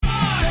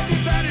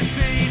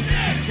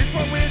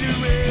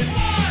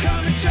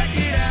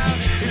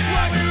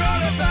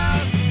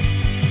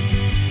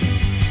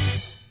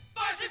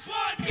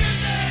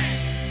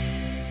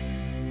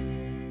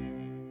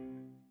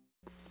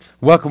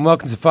Welcome to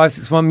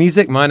 561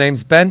 Music. My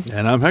name's Ben.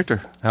 And I'm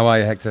Hector. How are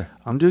you, Hector?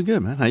 I'm doing good,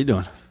 man. How you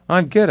doing?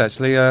 I'm good,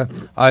 actually. I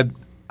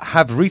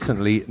have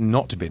recently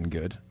not been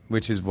good,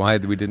 which is why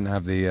we didn't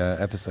have the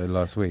episode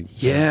last week.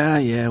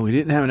 Yeah, we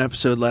didn't have an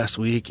episode last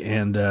week,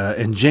 and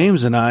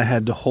James and I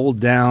had to hold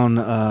down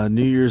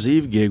New Year's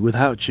Eve gig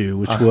without you,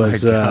 which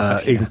was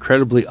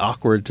incredibly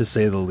awkward to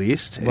say the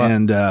least.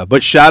 Well,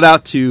 but shout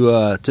out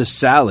to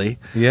Sally.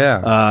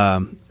 Yeah.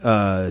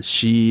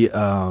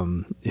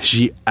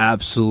 She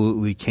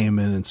absolutely came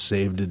in and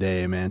saved the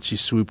day, man. She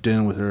swooped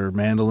in with her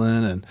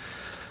mandolin and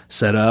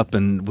set up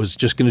and was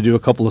just going to do a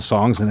couple of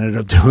songs and ended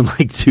up doing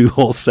like 2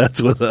 whole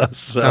sets with us.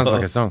 So. Sounds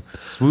like a song.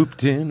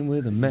 Swooped in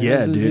with a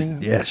mandolin. Yeah,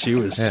 dude. Yeah, she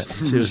was.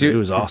 It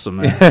was awesome,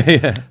 man.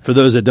 Yeah. For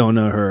those that don't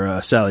know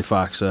her, Sally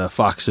Fox,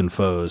 Fox and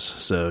Foes.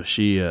 So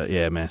she,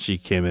 man, she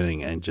came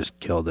in and just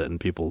killed it, and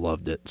people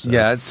loved it. So.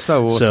 Yeah, it's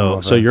so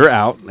awesome. So you're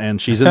out,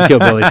 and she's in the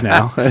Killbillies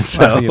now.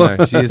 So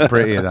well, she is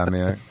prettier than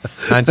me,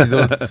 and she's,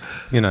 I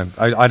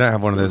don't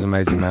have one of those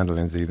amazing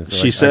mandolins either. So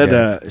she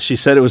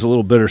said it was a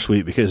little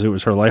bittersweet because it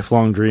was her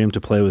lifelong dream to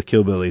play with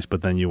Killbillies,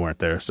 but then you weren't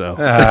there. So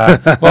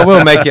well,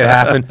 we'll make it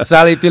happen.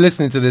 Sally, if you're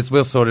listening to this,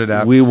 we'll sort it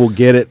out. We will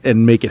get it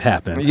and make it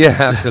happen. Yeah,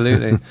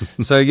 absolutely.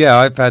 So yeah,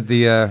 I've had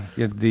the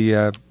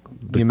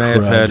you may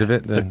have heard of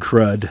it. The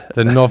crud.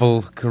 The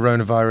novel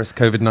coronavirus,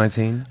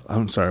 COVID-19.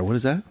 I'm sorry, what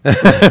is that?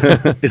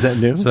 Is that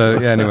new? So,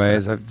 yeah, anyway,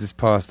 I've just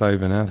passed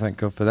over now. Thank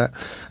God for that.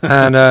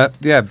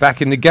 And,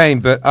 back in the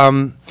game. But,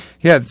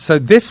 so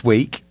this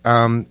week,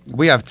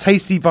 we have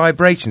Tasty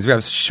Vibrations. We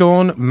have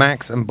Sean,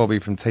 Max, and Bobby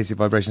from Tasty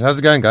Vibrations. How's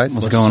it going, guys?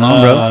 What's going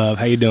on, bro?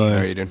 How you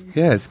doing?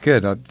 Yeah, it's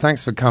good.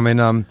 Thanks for coming.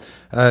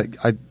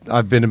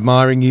 I've been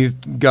admiring you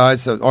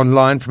guys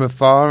online from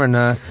afar,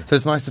 and so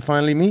it's nice to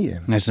finally meet you.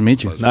 Nice to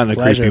meet you. Not in a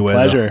creepy way.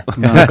 Pleasure.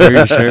 Not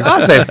creepy, sure.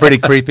 I'd say it's pretty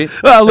creepy.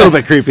 Well, a little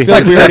bit creepy. It's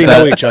like we already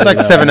know each other. It's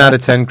like 7 out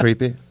of 10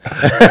 creepy.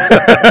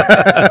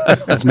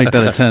 Let's make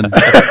that a 10.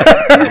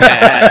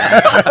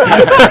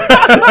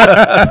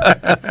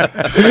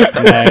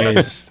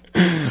 Nice.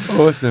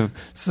 Awesome.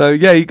 So,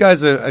 yeah, you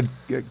guys are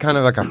kind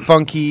of like a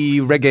funky,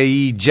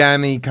 reggae,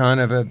 jammy kind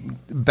of a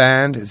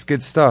band. It's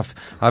good stuff.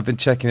 I've been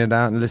checking it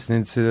out and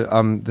listening to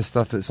the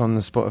stuff that's on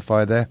the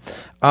Spotify there.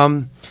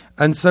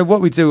 And so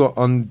what we do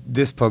on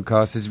this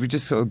podcast is we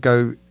just sort of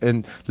go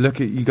and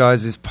look at you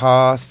guys'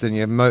 past and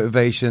your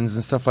motivations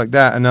and stuff like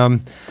that.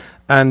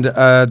 And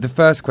the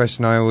first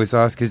question I always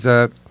ask is,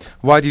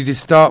 why did you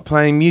start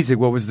playing music?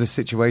 What was the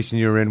situation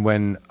you were in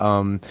when,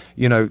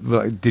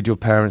 did your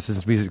parents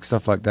listen to music,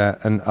 stuff like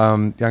that? And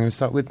I'm going to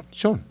start with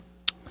Sean.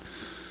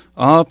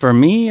 For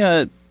me,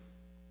 I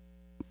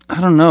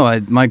don't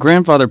know. My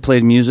grandfather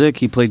played music.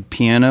 He played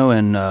piano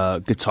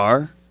and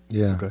guitar.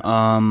 Yeah. Okay.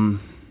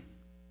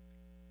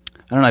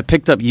 I don't know. I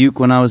picked up uke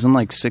when I was in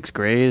like 6th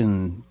grade,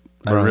 and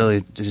I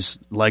really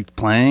just liked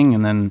playing.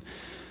 And then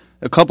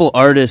a couple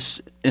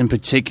artists in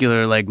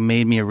particular like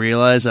made me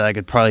realize that I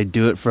could probably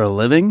do it for a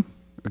living,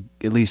 or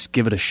at least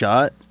give it a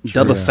shot.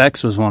 Sure, Dub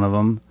Effects was one of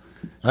them.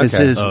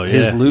 Okay.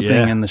 His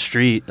looping in the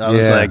street. I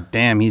was like,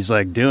 damn, he's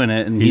like doing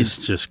it, and he's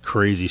just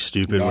crazy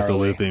stupid with the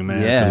looping,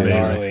 man. Yeah, it's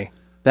amazing. Gnarly.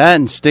 That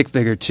and Stick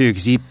Figure too,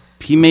 because he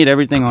made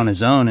everything on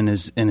his own in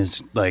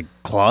his like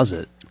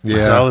closet. Yeah.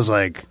 So I was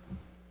like,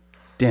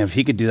 damn, if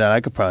he could do that,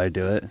 I could probably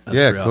do it.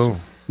 That's cool.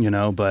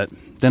 Awesome. But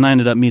then I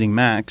ended up meeting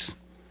Max.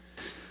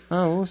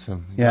 Oh,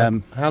 awesome. Yeah.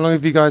 How long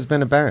have you guys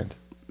been a band?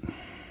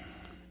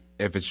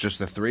 If it's just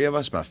the 3 of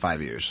us, about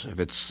 5 years. If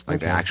it's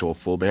like the actual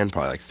full band,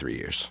 probably like 3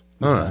 years.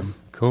 All right,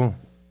 cool.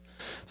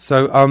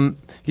 So,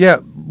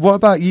 what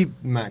about you,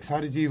 Max?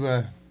 How did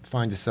you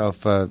find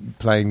yourself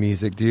playing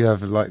music? Do you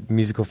have like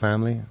musical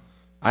family?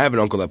 I have an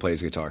uncle that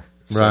plays guitar.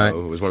 So right. It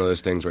was one of those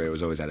things where it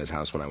was always at his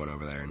house when I went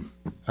over there.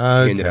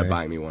 And he ended up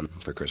buying me one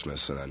for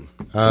Christmas. And then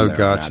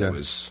gotcha. It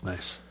was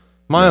nice.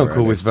 My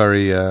uncle was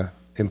very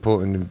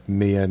important to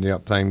me ending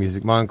up playing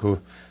music. My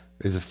uncle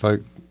is a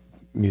folk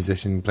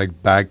musician,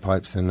 played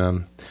bagpipes,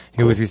 and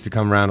he always used to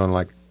come around on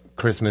like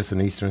Christmas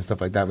and Easter and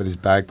stuff like that with his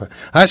bagpipes.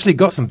 I actually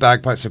got some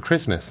bagpipes for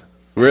Christmas.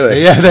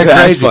 Really? Yeah, they're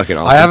That's crazy. fucking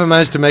awesome. I haven't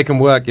managed to make them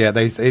work yet.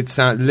 It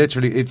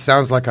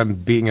sounds like I'm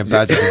beating a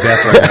badger to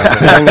death right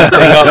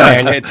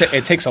now. Man,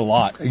 it takes a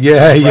lot.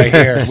 Yeah, right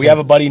here. We have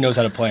a buddy who knows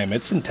how to play them.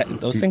 It's intense.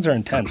 Those things are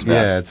intense,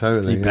 man. Yeah,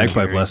 totally.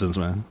 Bagpipe lessons,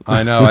 man.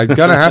 I know. I'm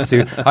gonna have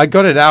to. I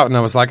got it out, and I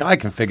was like, I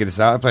can figure this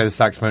out. I play the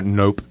saxophone.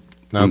 Nope.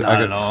 No,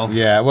 not at all.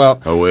 Yeah.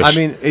 Well, I wish. I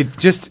mean, it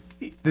just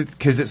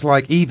because it's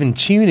like even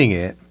tuning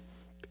it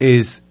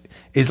is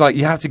like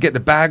you have to get the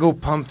bag all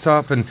pumped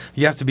up and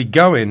you have to be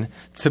going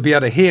to be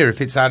able to hear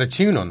if it's out of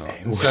tune or not.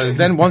 So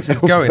then once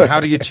it's going, how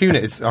do you tune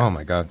it? It's, oh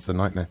my God, it's a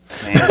nightmare.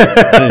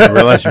 I didn't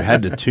realize you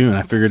had to tune.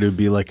 I figured it would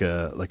be like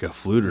a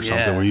flute or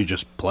something where you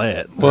just play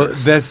it. Well,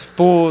 there's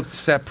 4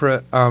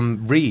 separate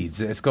reeds.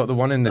 It's got the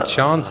one in the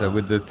chanter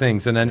with the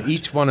things, and then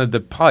each one of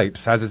the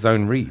pipes has its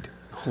own reed.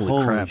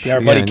 Holy crap. Yeah,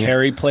 our buddy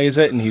Kerry plays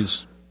it, and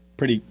he's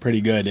pretty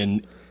good.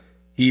 And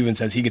he even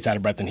says he gets out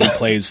of breath and he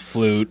plays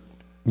flute,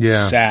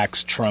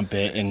 sax,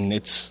 trumpet, and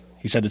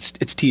He said it's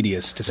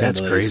tedious to say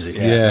That's the crazy.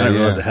 least. I didn't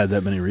realize it had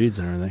that many reeds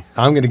and everything.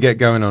 I'm going to get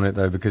going on it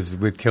though, because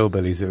with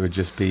Killbillies, it would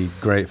just be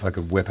great if I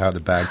could whip out the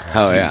bagpipes.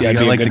 Oh yeah, Yeah, You got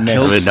be a like good the mix.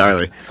 kilts. Really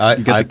gnarly.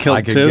 You got the kilt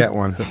I could too? get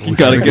one. You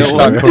gotta We get could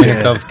start one. calling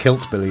ourselves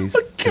Kiltbillies.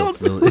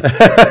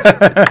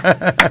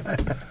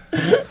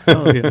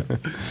 Oh, yeah.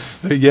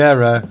 But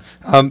yeah,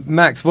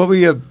 Max, what were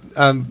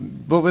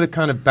the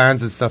kind of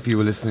bands and stuff you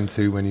were listening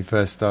to when you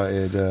first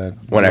started?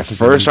 When I listening to first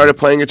music? started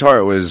playing guitar,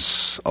 it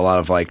was a lot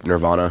of like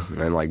Nirvana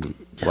and like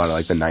a lot of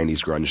like the '90s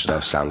grunge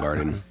stuff,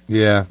 Soundgarden.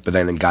 Yeah, But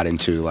then it got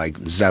into like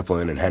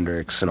Zeppelin and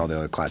Hendrix and all the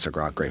other classic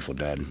rock, Grateful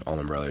Dead,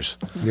 Allman Brothers.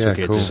 yeah,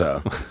 okay, cool.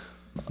 So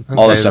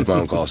all the Okay. stuff my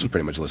uncle also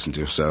pretty much listened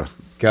to. So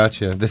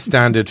Gotcha. The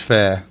standard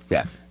fare.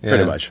 yeah, Yeah.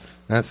 pretty much.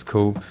 That's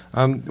cool.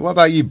 What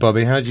about you,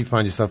 Bobby? How did you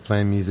find yourself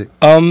playing music?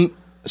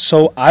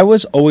 So I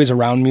was always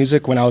around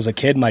music when I was a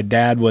kid. My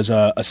dad was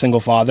a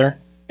single father,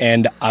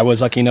 and I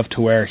was lucky enough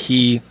to where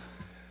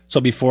so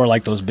before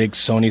like those big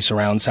Sony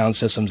surround sound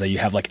systems that you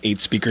have like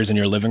 8 speakers in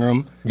your living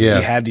room, Yeah.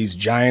 he had these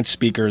giant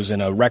speakers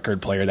and a record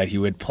player that he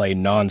would play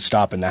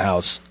nonstop in the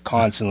house,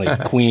 constantly.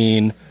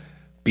 Queen,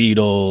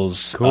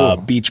 Beatles, Cool.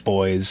 Beach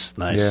Boys.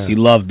 Nice. Yeah. He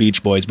loved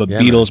Beach Boys, but Yeah,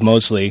 Beatles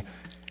mostly.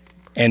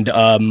 And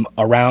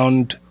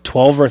around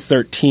 12 or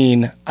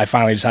 13, I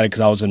finally decided,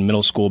 because I was in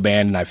middle school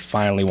band and I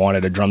finally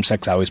wanted a drum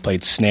set 'cause I always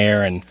played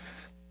snare and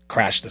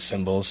crashed the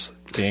cymbals,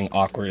 being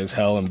awkward as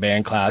hell in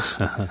band class.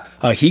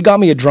 He got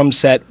me a drum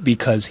set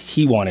because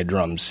he wanted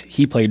drums.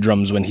 He played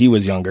drums when he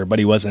was younger, but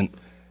he wasn't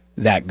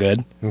that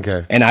good.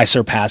 Okay. And I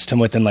surpassed him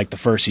within like the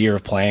first year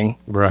of playing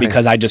Right.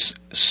 because I just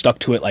stuck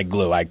to it like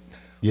glue.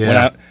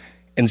 Yeah.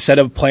 Instead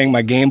of playing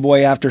my Game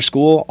Boy after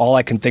school, all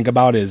I can think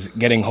about is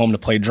getting home to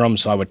play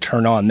drums. So I would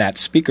turn on that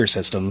speaker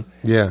system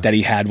Yeah. that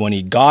he had when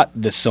he got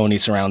the Sony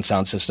surround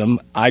sound system.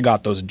 I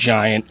got those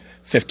giant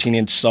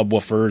 15-inch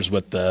subwoofers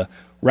with the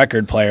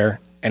record player,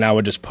 and I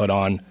would just put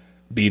on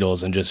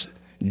Beatles and just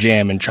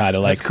jam and try to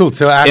like That's cool.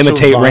 So actual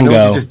imitate vinyl,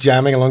 Ringo. you're just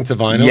jamming along to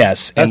vinyl.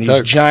 Yes, that's and these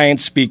dope. giant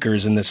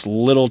speakers in this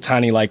little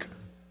tiny like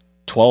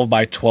 12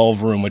 by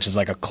 12 room, which is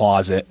like a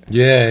closet.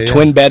 yeah.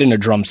 Twin bed and a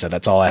drum set.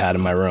 That's all I had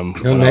in my room.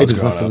 Your when I was neighbors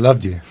growing must have up.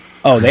 loved you.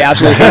 Oh, they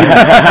absolutely hated me.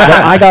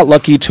 But I got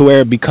lucky to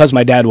where, because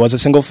my dad was a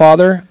single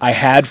father, I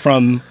had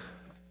from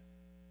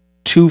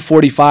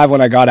 2:45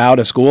 when I got out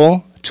of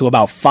school to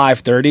about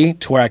 5:30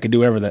 to where I could do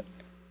whatever that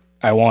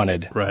I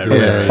wanted. Right,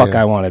 Whatever right. the fuck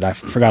Yeah. I wanted. I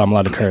forgot I'm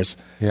allowed to curse.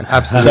 Yeah,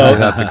 absolutely. So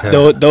that's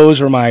okay.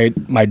 those were my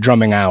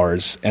drumming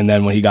hours. And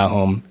then when he got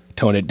home,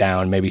 tone it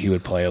down. Maybe he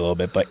would play a little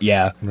bit. But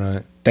yeah,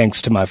 Right.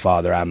 thanks to my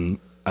father, I'm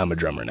a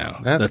drummer now.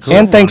 That's cool.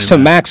 And thanks to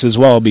Max as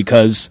well,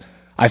 because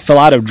I fell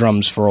out of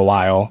drums for a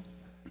while.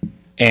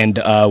 And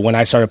when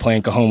I started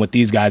playing cajon with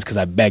these guys, because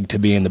I begged to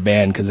be in the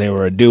band because they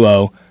were a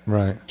duo,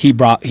 Right. he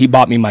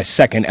bought me my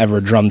second ever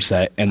drum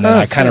set, and then Oh,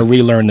 I kind of sick.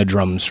 relearned the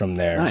drums from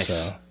there. Nice.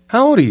 So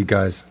How old are you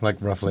guys, like,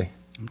 roughly?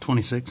 I'm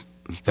 26.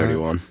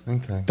 31.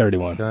 Okay.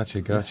 31.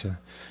 Gotcha.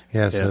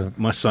 Yeah, so...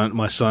 My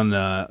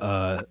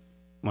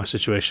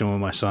situation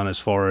with my son as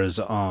far as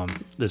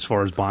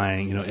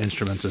buying,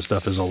 instruments and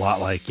stuff is a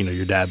lot like,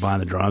 your dad buying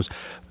the drums,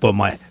 but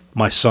my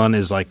son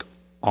is like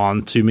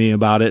on to me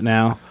about it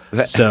now.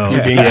 So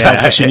You're being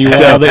selfish and you so,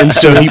 want all the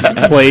so he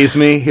plays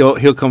me.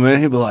 He'll come in and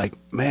he'll be like,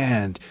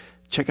 "Man,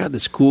 check out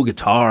this cool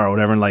guitar," or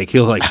whatever, and like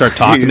he'll like start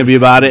talking to me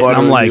about it, and I'm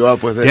buttering like, you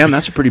up with it. "Damn,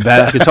 that's a pretty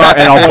badass guitar,"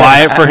 and I'll buy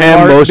it for him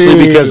Smart mostly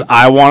dude. because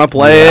I want to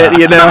play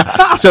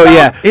it, So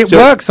yeah, It so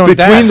works on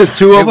between Dash. the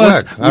two of It us.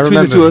 works. I Between the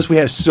remember. two of us, we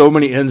have so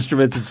many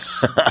instruments.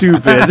 It's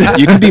stupid.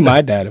 You can be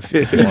my dad if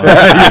you want.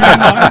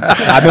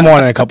 I've been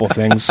wanting a couple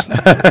things,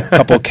 a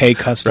couple K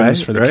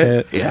customs for the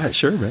kit. Yeah,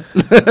 sure, man.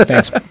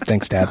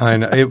 Thanks, Dad. I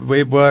know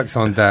it works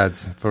on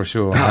dads for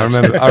sure. I it's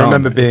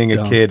remember dumb. being a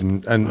Dumb. kid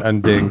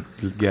and being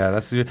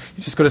that's you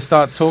just got to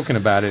start talking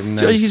about it and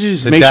then You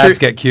just the make dads sure,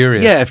 get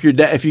curious. Yeah, if you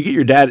get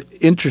your dad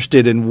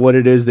interested in what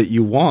it is that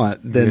you want,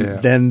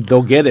 then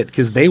they'll get it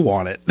because they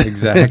want it.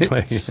 Exactly.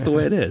 It's just the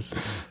way it is.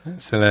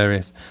 It's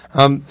hilarious.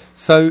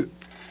 So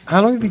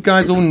how long have you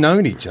guys all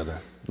known each other?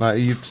 Like, are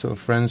you sort of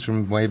friends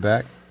from way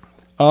back?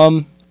 You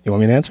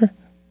want me to answer?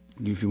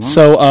 If you want.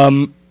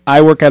 So,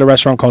 I work at a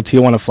restaurant called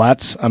Tijuana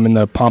Flats. I'm in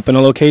the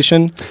Pompano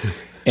location,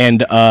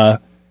 and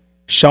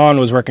Sean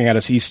was working at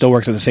us. He still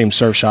works at the same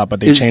surf shop, but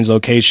they changed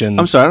locations.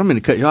 I'm sorry, I don't mean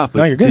to cut you off. But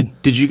No, you're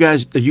good. Did you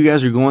guys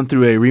are going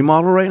through a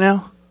remodel right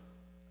now?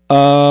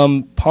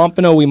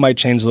 Pompano, we might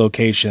change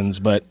locations,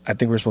 but I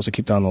think we're supposed to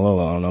keep that on the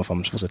low. I don't know if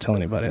I'm supposed to tell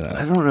anybody I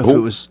that. don't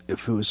know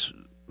if it was.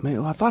 Man,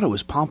 I thought it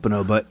was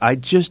Pompano, but I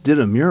just did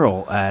a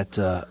mural at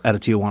a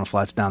Tijuana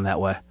Flats down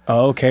that way.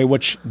 Oh, okay.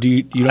 Which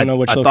you don't know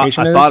which I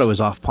location thought, it is? I thought it was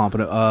off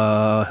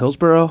Pompano,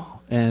 Hillsboro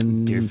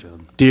and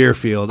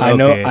Deerfield. I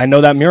okay.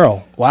 know that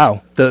mural.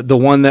 Wow. the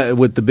one that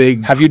with the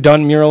big. Have you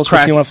done murals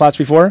Crack- for Tijuana Flats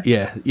before?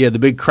 Yeah, the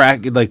big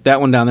crack, like that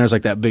one down there is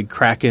like that big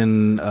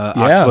Kraken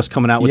octopus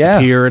coming out with Yeah.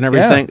 the pier and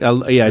everything.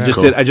 Yeah.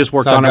 I just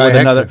worked Saw on it Guy with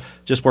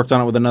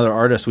Hector. another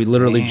artist. We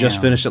literally just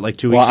Damn. finished it like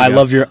 2 Well, weeks I ago.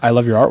 love your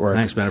artwork.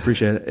 Thanks, man. I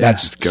appreciate it. Yeah.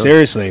 That's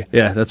seriously.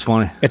 Yeah, that's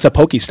funny. It's a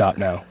Pokestop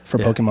now for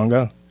Yeah. Pokemon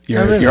Go. Oh,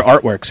 really? Your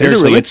artwork.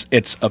 Seriously, really?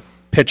 it's a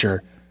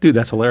picture Dude,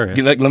 that's hilarious.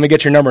 Let me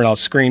get your number and I'll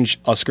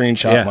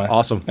screenshot. Yeah, my,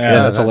 awesome. Yeah,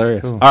 Yeah, that's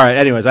hilarious. cool. All right.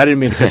 Anyways, I didn't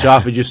mean to cut you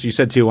off. You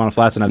said Tijuana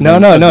Flats, and I've No,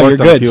 worked you're on a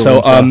good. few So,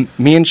 of them,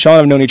 me and Sean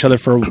have known each other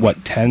for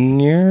what 10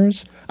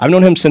 years. I've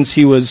known him since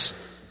he was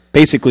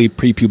basically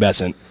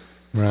prepubescent.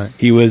 Right.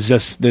 He was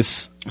just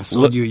this. I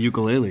sold you a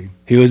ukulele.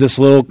 He was this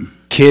little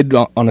kid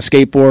on a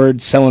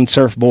skateboard selling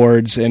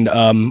surfboards,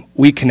 and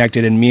we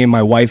connected. And me and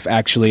my wife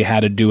actually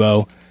had a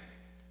duo.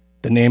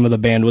 The name of the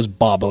band was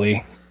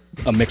Bobbly,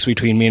 a mix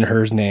between me and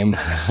her's name.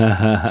 So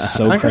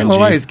I can't cringy.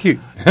 lie, it's cute.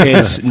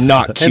 It's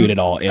not cute at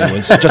all. It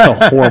was just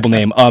a horrible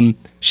name.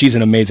 She's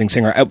an amazing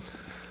singer.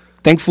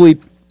 Thankfully,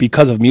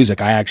 because of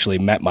music, I actually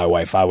met my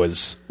wife. I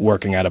was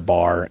working at a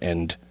bar,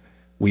 and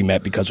we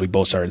met because we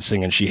both started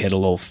singing. She hit a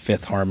little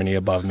fifth harmony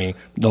above me.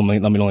 Let me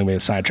make a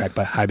sidetrack,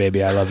 but hi,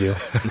 baby, I love you.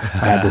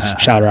 I had to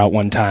shout her out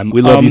one time.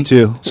 We love you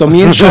too. So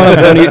me and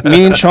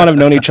Sean have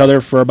known each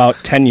other for about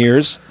 10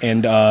 years,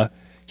 and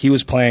he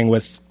was playing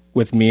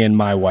with me and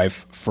my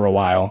wife for a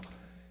while,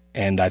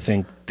 and I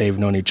think they've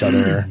known each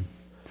other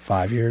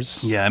 5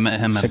 years. Yeah, I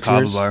met him at a 6 Kava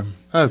years. bar.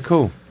 Oh,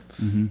 cool.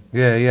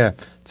 Yeah, yeah.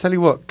 Tell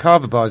you what,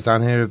 Carver bars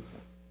down here are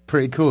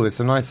pretty cool. It's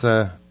a nice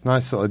sort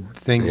of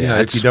thing. Yeah, You know,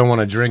 if it's you don't want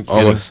to drink, you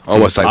Almost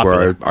like popular.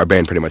 where our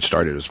band pretty much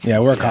started. Was Yeah,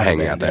 we're a cover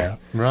hanging band, out there.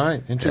 know.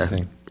 Right,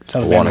 interesting. That's how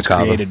the band was Wanna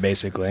Kava. created,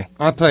 basically.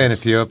 I play in a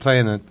few. I play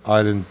in the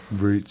Island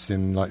Roots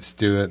in like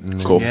Stewart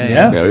and Cool.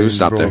 Yeah, yeah. we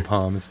stopped Royal there.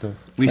 Palm and stuff.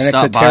 We Right next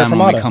stop to by 'em when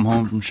we Terra come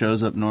home from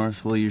shows up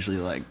north. We'll usually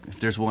if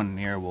there's one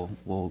near,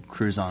 we'll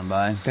cruise on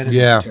by.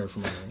 Yeah,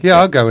 yeah.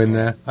 I'll go in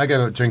there. I gave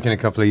up drinking a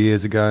couple of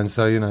years ago, and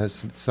so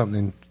it's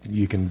something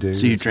you can do.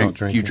 So you It's not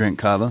drink drinking.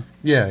 Kava?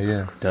 Yeah,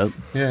 yeah, Dope.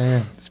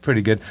 yeah. It's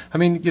pretty good. I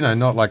mean,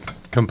 not like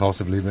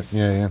compulsively, but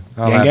yeah.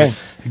 I'll Gang, have gang. it.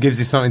 It gives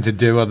you something to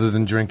do other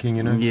than drinking.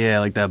 Yeah,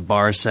 like that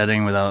bar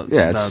setting without.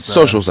 Yeah, without it's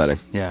social setting.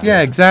 Yeah.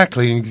 Yeah,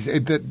 exactly.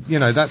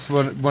 That's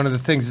one of the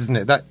things, isn't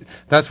it?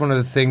 That's one of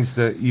the things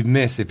that you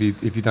miss if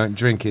you don't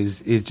drink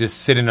is just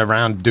sitting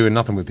around doing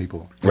nothing with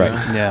people, you Right.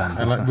 know? Yeah.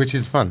 And which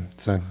is fun.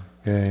 So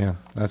yeah,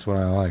 that's what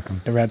I like.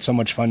 Never had so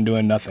much fun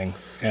doing nothing.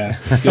 Yeah.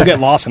 You'll get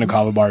lost in a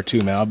kava bar, too,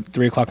 man.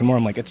 3 o'clock in the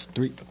morning, I'm like, it's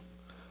 3.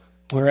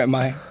 Where am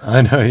I?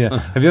 I know. Yeah.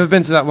 Have you ever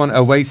been to that one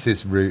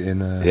Oasis route in?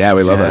 Yeah,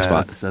 we love Yeah, that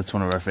spot. That's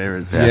one of our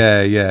favorites.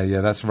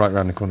 Yeah. That's right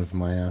around the corner from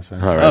my house. So.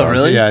 All right. Oh,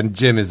 really? Yeah, and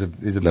Jim is a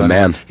buddy.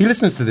 man. He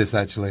listens to this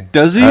actually.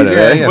 Does he? Oh,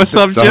 yeah, yeah. What's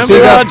up, So- Jim?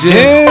 Big up,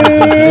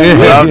 Jim.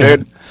 What up,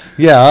 dude?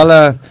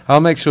 Yeah,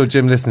 I'll make sure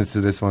Jim listens to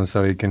this one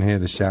so he can hear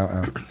the shout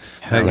out.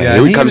 yeah.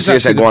 He would come was see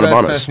us at actually the Guanabanas.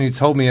 first person who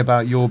told me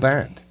about your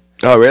band.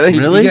 Oh, really?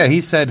 Really? Yeah, he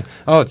said,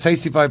 "Oh,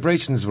 Tasty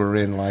Vibrations were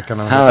in." And I was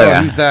Hell like, yeah.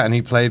 "Oh, who's that?" And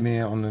he played me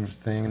on the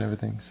thing and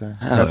everything. So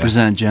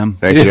Represent Jim.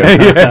 Thank you.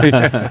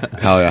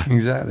 Hell yeah.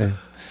 exactly,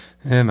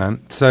 yeah,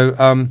 man. So,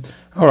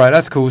 all right,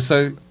 that's cool.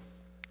 So,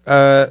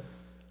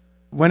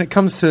 when it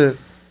comes to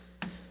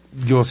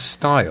your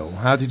style,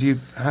 how did you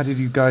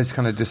guys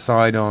kind of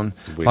decide on?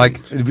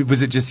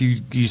 Was it just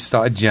you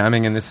started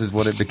jamming and this is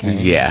what it became?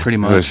 Yeah, Pretty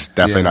much. It was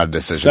definitely Yeah. not a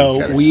decision. So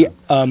Kinda we,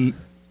 just-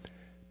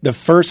 the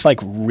first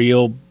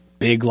real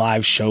big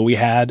live show we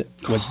had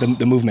was the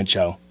Movement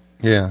show.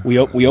 yeah. We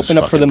opened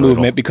up for fucking the brutal.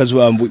 Movement because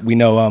we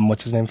know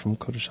what's his name from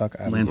Culture Shock.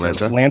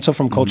 Lanza. Lanza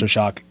from Culture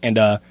Shock, and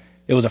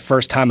it was the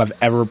first time I've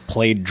ever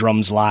played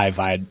drums live.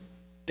 I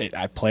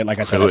played, like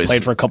I said, It I was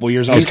played for a couple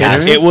years. It was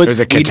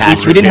a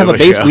catastrophe we didn't have of a a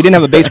bass. show. We didn't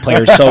have a bass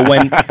player. So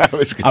when It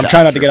was a I'm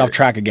trying not to get catastrophe. off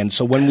track again.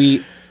 So when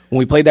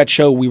we played that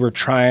show, we were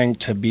trying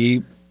to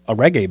be a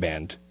reggae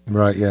band.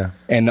 Right. Yeah.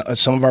 And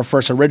some of our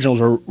first originals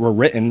were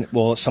written.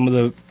 Well, some of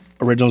the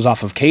originals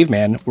off of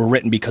Caveman were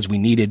written because we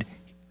needed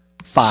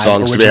 5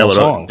 songs to be original able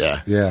to. songs. Yeah.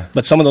 Yeah.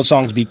 But some of those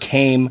songs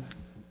became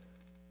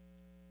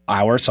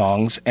our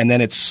songs, and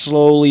then it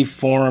slowly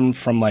formed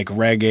from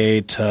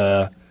reggae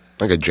to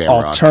Like a jam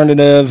rock.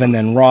 alternative, and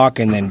then rock,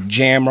 and then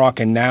jam rock.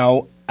 And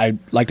now I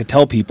like to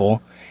tell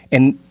people,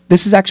 and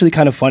this is actually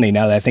kind of funny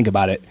now that I think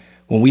about it.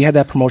 When we had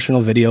that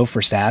promotional video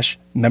for Stash,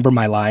 remember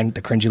my line,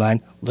 the cringy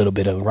line, little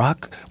bit of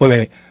rock, wait,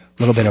 a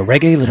little bit of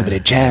reggae, a little bit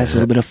of jazz, a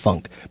little bit of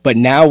funk. But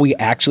now we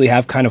actually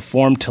have kind of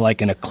formed to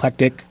an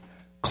eclectic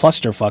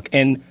clusterfuck.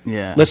 And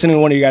Yeah. listening to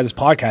one of you guys'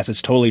 podcasts,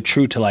 it's totally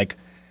true to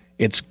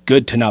it's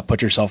good to not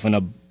put yourself in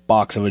a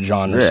box of a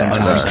genre Yeah,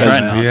 sometimes. I Try 'cause-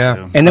 not Yeah.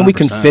 to. and then we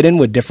can 100%. fit in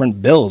with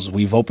different bills.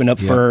 We've opened up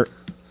for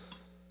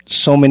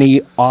so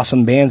many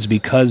awesome bands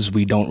because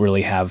we don't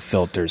really have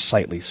filters.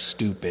 Slightly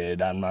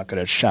Stupid. I'm not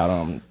going to shout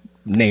on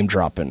name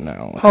dropping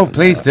now. Oh,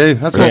 please do.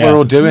 That's what Yeah. we're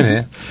all doing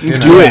here. You know,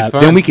 Do it's it.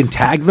 fun. Then we can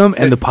tag them,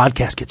 and the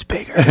podcast gets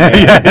bigger.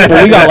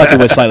 Well, we got lucky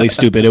with Slightly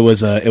Stupid. It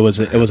was a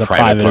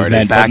private party.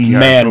 event. But Backyard,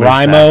 man, somebody's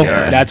Rhymo,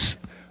 backyard. that's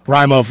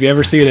Rhymo. If you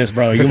ever see this,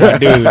 bro, you my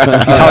dude. You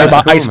talking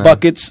about cool, ice man.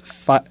 buckets,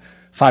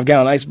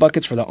 5-gallon ice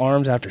buckets for the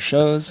arms after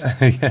shows.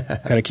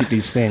 Got to keep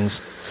these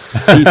things.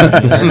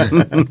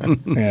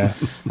 Yeah.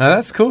 No,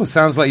 that's cool.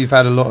 Sounds like you've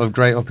had a lot of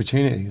great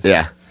opportunities.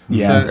 Yeah.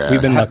 Yeah, So,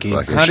 we've been how- lucky.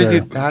 like, for How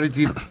sure. did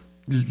you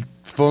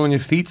fall on your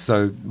feet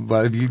so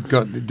well? Have you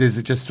got? Is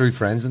it just through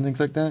friends and things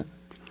like that?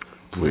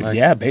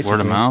 Yeah, basically.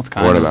 Word of mouth,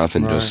 kind Word of. of mouth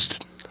and Right.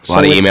 just a lot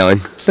of it's-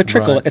 emailing. It's the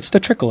trickle. Right. It's the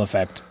trickle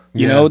effect.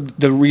 You Yeah. know,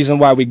 the reason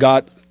why we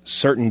got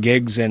certain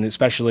gigs, and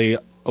especially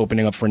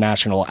opening up for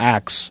national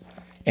acts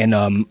and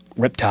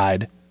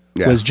Riptide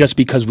Yeah. was just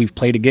because we've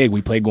played a gig.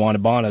 We played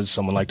Guanabana's.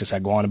 Someone like to say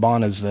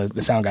Guanabana's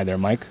the sound guy there,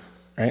 Mike,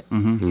 right?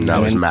 Mm-hmm.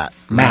 That was Matt.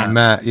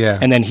 Matt, yeah.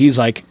 And then he's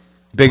like,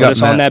 Big put up,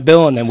 us Matt. on that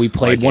bill, and then we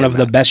played Like one it, of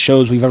the Matt. best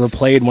shows we've ever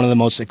played, one of the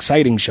most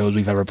exciting shows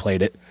we've ever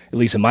played, at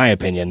least in my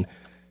opinion,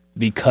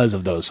 because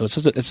of those. So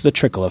it's the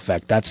trickle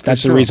effect. That's the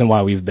sure. reason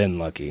why we've been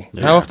lucky.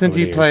 How often over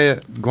do the you play years.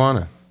 at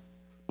Guana?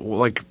 Well,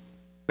 like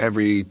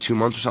every 2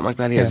 months or something like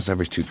that. He has us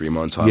every 2-3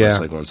 months. So Yeah.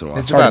 like once in a while.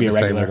 It's hard to about be the a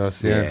same regular. with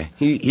us, yeah.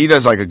 He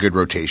does like a good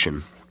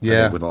rotation. I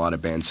Yeah. think, with a lot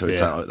of bands, so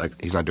it's Yeah. not like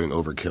he's not doing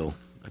overkill.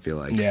 I feel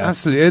like. Yeah.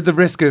 Absolutely. At the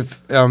risk of,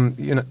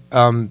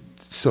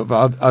 sort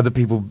of other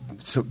people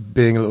sort of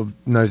being a little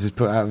noses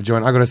put out of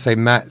joint, I got to say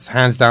Matt's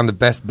hands down the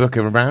best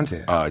booker around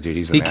here. Oh, dude,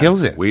 he's the He man.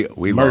 kills it. We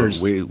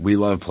Murders.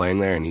 love playing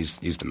there, and he's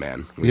the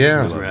man. We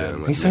Yeah. love dealing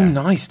with He's him.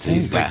 so nice, too.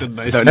 He's like the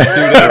the nicest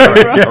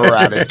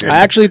raddest dude. I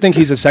actually think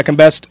he's the second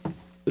best.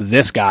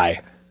 This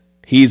guy,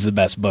 he's the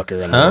best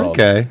booker in the world.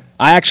 Okay.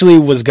 I actually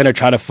was going to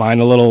try to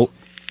find a little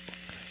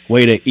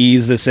way to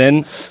ease this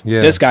in.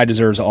 Yeah. This guy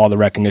deserves all the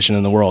recognition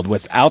in the world.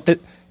 Without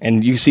it,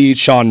 and you see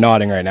Sean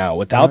nodding right now,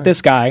 without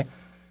this guy,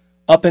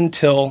 up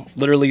until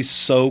literally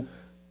so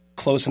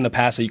close in the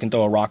past that you can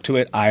throw a rock to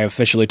it, I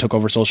officially took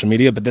over social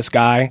media. But this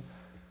guy,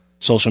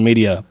 social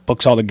media,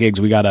 books all the gigs.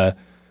 I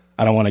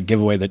don't want to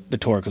give away the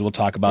tour because we'll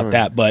talk about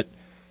that, but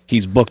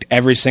he's booked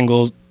every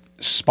single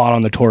spot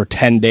on the tour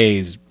 10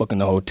 days, booking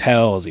the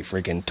hotels. He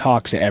freaking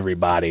talks to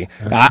everybody.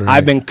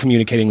 I've been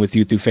communicating with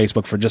you through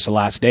Facebook for just the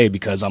last day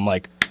because I'm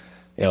like,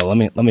 let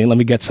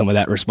me get some of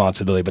that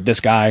responsibility. But this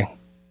guy,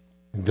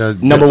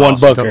 Does- number does one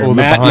awesome. booker, All the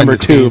Matt behind number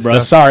the 2, scenes bro.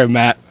 stuff. Sorry,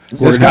 Matt.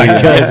 We're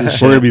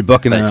going to be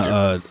booking Thanks,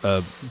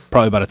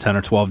 probably about a 10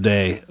 or 12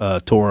 day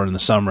tour in the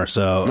summer.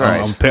 So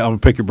Nice. I'm going to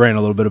pick your brain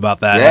a little bit about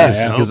that.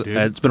 Yeah. Because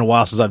Yeah. it's been a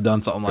while since I've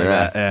done something like Yeah.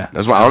 that. Yeah.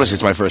 That's honestly,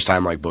 it's my first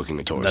time like booking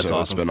a tour. That's so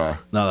awesome. It's been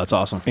No, that's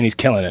awesome. And he's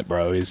killing it,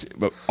 bro. He's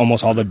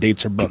almost all the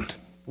dates are booked.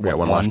 Yeah,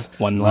 one left.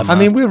 One left. I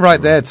mean, we're right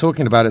there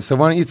talking about it, so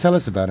why don't you tell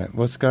us about it?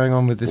 What's going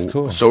on with this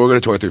tour? So we're going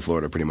to tour through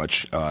Florida pretty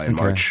much in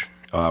March.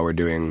 We're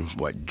doing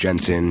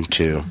Jensen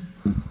to.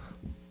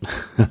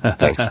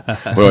 Thanks.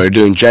 We're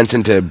doing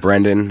Jensen to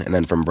Brendan, and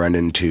then from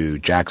Brendan to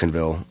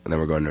Jacksonville, and then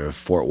we're going to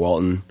Fort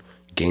Walton,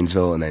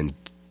 Gainesville, and then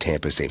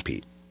Tampa, St.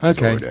 Pete. That's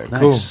what Okay, we're doing.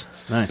 cool.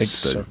 Nice. Big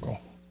circle.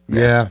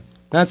 Yeah.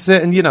 That's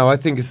it, and I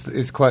think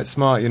it's quite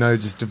smart.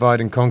 Just divide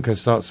and conquer.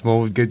 Start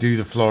small, go do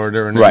the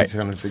Florida, and then Right.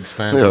 kind of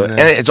expand. You know, from and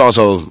there. it's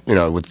also,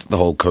 with the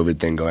whole COVID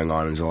thing going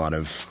on, there's a lot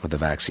of, with the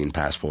vaccine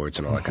passports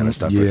and all that kind of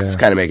stuff. Yeah. It's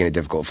kind of making it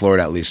difficult.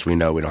 Florida, at least we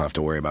know we don't have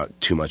to worry about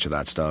too much of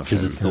that stuff.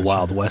 Because And- it's the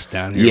Wild West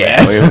down here.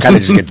 yeah, we kind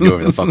of just get to do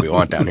whatever the fuck we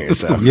want down here.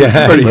 So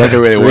Yeah, we don't have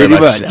to really worry pretty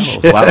about much.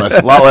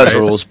 a lot less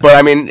rules. But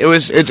I mean,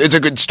 it's a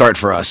good start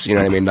for us. You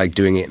know what I mean? Like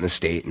doing it in the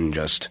state and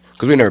just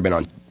because we've never been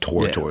on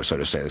tour, so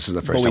to say. This is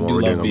the first But time we we're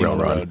do doing love a being real on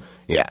the run. road.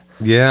 Yeah,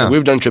 Yeah.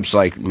 We've done trips to,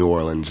 like New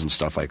Orleans and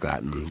stuff like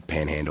that, and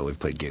Panhandle. We've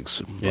played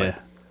gigs. But Yeah.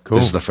 Cool.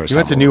 This is the first You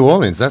went to time New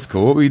Orleans. That's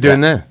cool. What were you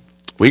doing there?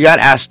 We got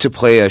asked to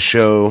play a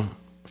show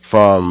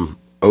from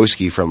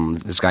Oski, from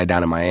this guy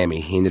down in Miami.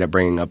 He ended up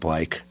bringing up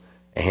like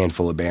a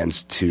handful of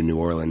bands to New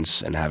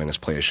Orleans and having us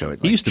play a show at.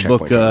 He used to Checkpoint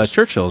book Jones.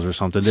 Churchill's or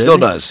something, didn't Still he?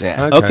 does,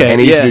 yeah. Okay.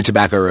 And he used yeah. to do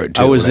Tobacco Road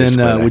too. I was when used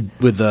in to play there.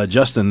 with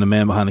Justin, the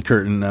man behind the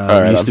curtain.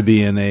 right, He used on. to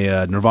be in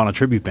a Nirvana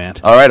tribute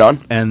band. All right, on.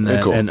 And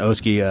Very cool. and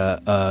Oski,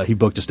 he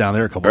booked us down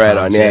there a couple Right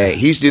times. on, yeah.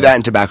 He used to do that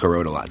in Tobacco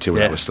Road a lot too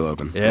when Yeah. it was still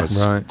open. Yeah. It was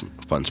Right.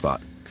 a fun spot.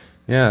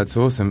 Yeah, it's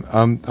awesome.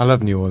 I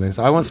love New Orleans.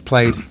 I once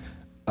played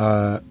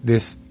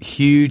this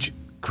huge,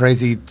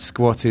 crazy,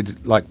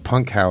 squatted like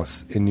punk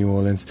house in New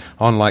Orleans.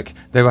 On like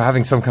they were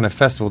having some kind of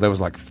festival. There was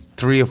like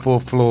 3 or 4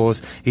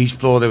 floors. Each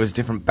floor there was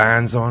different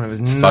bands on. It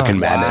was nuts. Fucking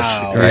madness,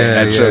 Wow. right? Yeah,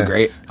 That's so yeah.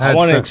 great. I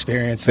want to So-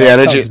 experience The that.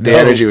 energy, Sounds the dope.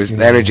 energy was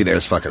the energy there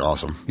was fucking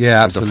awesome.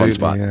 Yeah, It's a absolutely.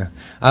 fun spot. Yeah,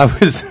 I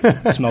was.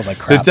 Smells like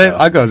crap, The day, though.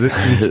 I got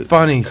this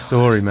funny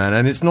story, man,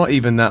 and it's not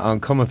even that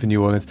uncommon for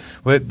New Orleans.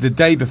 Where the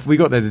day before we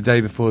got there, the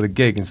day before the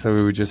gig, and so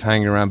we were just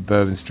hanging around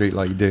Bourbon Street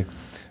like you do.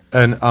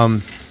 And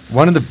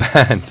one of the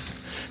bands,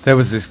 there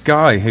was this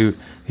guy who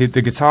the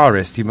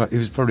guitarist. He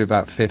was probably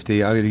about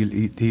 50. I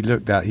mean, he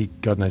looked at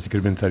God knows he could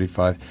have been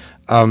 35.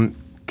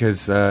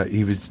 Because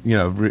he was,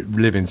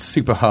 living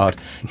super hard.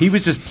 He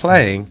was just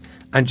playing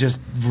and just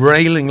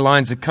railing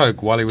lines of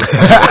coke while he was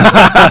just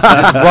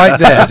right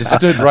there, just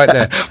stood right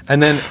there.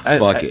 And then,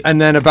 Fuck it.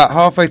 and then about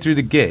halfway through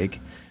the gig,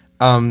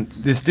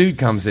 this dude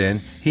comes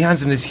in. He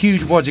hands him this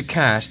huge wad of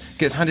cash,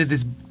 gets handed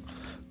this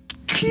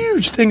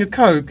huge thing of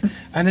coke,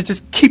 and it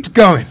just keeps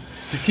going.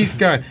 Just keeps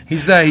going.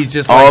 He's there. He's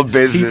just All like,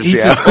 business, He's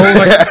yeah. just all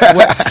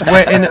like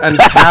sweating and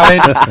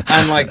pallid,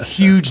 and like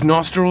huge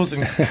nostrils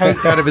and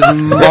coke out of his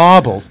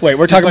marbles. Wait,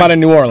 we're Just talking like about in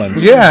New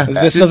Orleans. Yeah.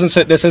 This isn't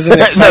exciting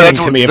that's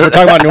to what- me. If we're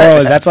talking about New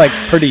Orleans, that's like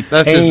pretty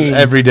That's just tame.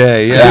 every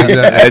day. Yeah.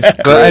 It's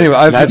But great. anyway,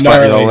 That's I've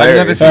fucking never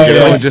hilarious. seen Yeah.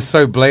 someone just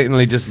so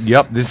blatantly this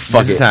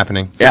Fuck is it.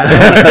 happening. Yeah.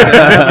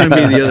 That happened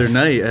to me the other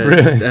night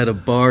at a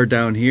bar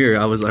down here.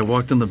 I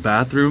walked in the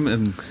bathroom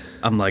and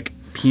I'm like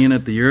peeing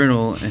at the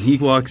urinal, and he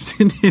walks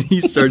in and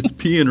he starts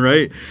peeing,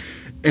 right?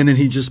 And then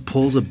he just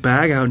pulls a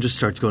bag out and just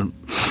starts going.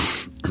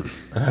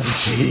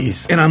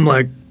 Jeez. And I'm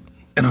like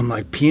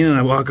peeing, and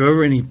I walk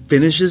over, and he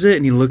finishes it,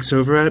 and he looks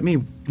over at me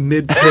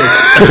mid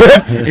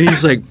piss, and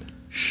he's like,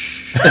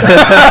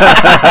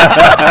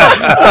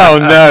 Oh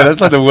no, that's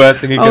like the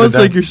worst thing you could I have was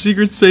done. like, your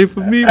secret's safe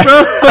with me,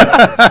 bro.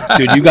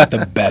 Dude, you got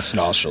the best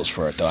nostrils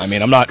for it, though. I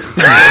mean, I'm not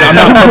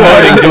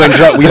promoting doing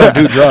drugs. We don't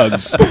do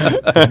drugs.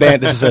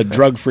 This is a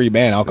drug-free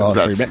band,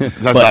 alcohol-free band.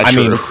 That's but not I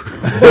mean, true.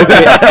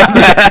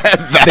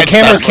 the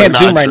cameras can't definitely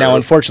zoom not right now, true.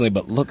 unfortunately.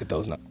 But look at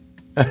those. You're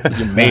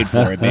made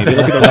for it, baby.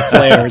 Look at those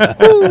flares.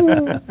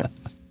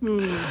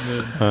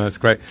 That's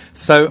great.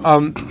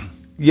 So,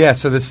 yeah,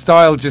 so the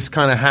style just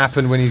kind of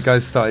happened when you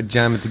guys started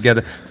jamming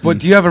together. But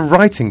do you have a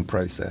writing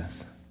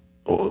process?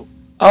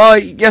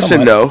 Yes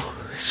and no.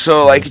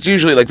 So, like, it's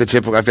usually like the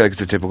typical. I feel like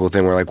it's a typical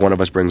thing where like one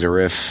of us brings a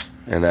riff,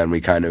 and then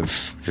we kind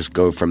of just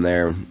go from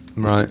there.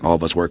 Right. All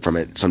of us work from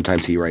it.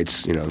 Sometimes he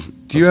writes,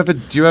 Do you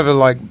ever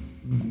like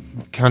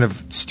kind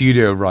of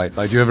studio write?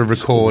 Like, do you ever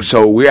record?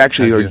 So we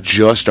actually As are you-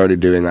 just started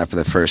doing that for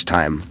the first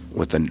time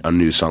with a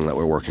new song that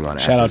we're working on.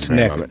 Shout at out this to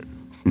very Nick. moment.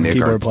 Nick,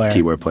 Keyboard our player.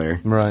 keyboard player.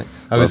 Right.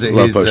 Oh, Love- is it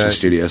Love his Potion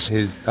Studios.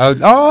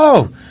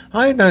 Oh,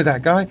 I know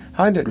that guy.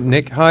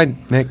 Nick. Hi,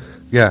 Nick.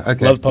 Yeah.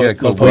 Okay. Love yeah,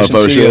 cool. Potion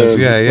Potion. Studios.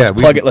 Yeah, yeah.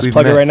 Let's plug it. Let's we've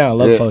plug it met. right now.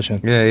 Love Yeah. Potion.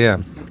 Yeah, yeah.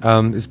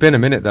 It's been a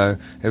minute though.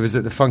 It was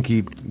at the Funky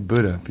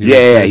Buddha.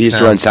 Yeah. He used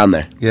to run sound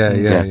there. Yeah.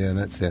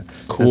 That's it.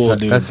 Cool, that's,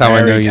 dude. That's how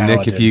I know Very you,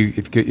 Nick.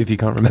 talented. If you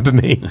can't remember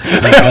me.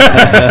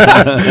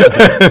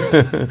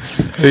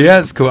 Yeah,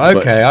 it's cool.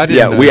 Okay, I didn't.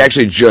 Yeah, know we that.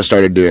 actually just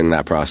started doing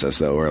that process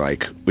though, where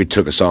like we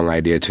took a song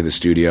idea to the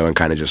studio and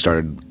kind of just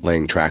started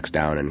laying tracks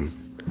down and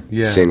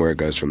Yeah. seeing where it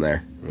goes from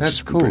there. Which That's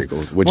is cool. Pretty cool.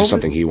 Which What is was-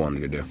 something he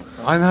wanted to do.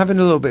 I'm having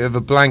a little bit of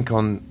a blank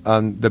on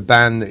the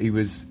band that he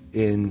was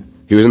in.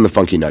 He was in the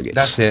Funky Nuggets.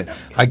 That's it.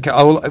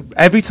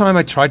 Every time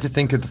I try to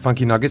think of the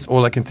Funky Nuggets,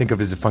 all I can think of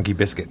is the Funky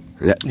Biscuit.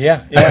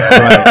 Yeah.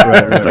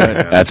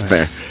 right. That's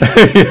fair.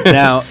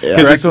 Now, Because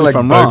correct it's all me like if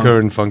I'm Boca wrong.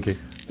 and Funky.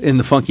 In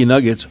the Funky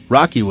Nuggets,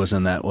 Rocky was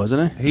in that,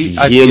 wasn't he?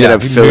 He ended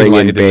up filling in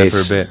moonlighted there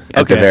bass for a bit.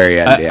 at the very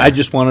end. I, yeah. I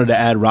just wanted to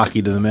add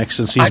Rocky to the mix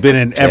since he's been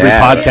in every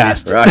Yeah.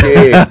 podcast. Rocky.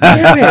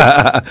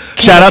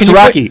 Shout out Can to you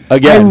Rocky put-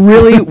 again. I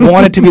really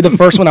wanted to be the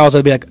first one. I was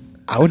going to be like,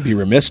 I would be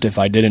remiss if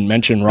I didn't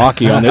mention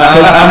Rocky on this.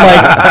 'Cause I'm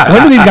like,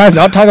 when do these guys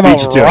not talk about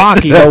Beat you to it.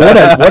 Rocky?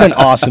 But what an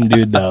awesome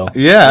dude, though.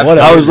 Yeah, What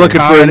a I was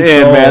looking for an kind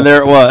in, soul. man.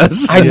 There it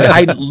was.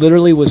 I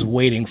literally was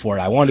waiting for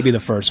it. I wanted to be the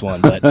first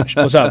one. But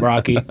what's up,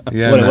 Rocky?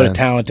 Yeah, what a man.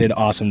 talented,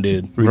 awesome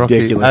dude. Rocky,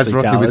 Ridiculously as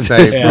Rocky would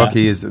talented. say, Yeah.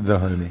 Rocky is the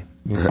homie.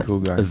 He's a cool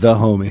guy. The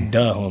homie.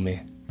 Duh, homie.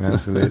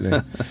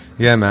 Absolutely.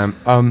 Yeah, man.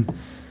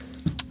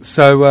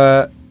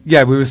 So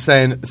yeah, we were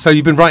saying. So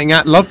you've been writing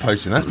at Love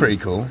Potion. That's pretty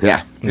cool.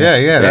 Yeah.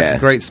 Yeah. That's Yeah. a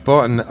great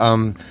spot,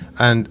 and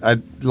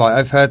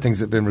I've heard things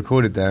that have been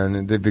recorded there,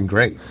 and they've been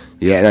great.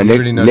 Yeah, no, He Nick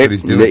really knows Nick, what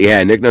he's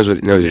doing. Nick knows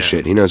his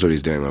shit. He knows what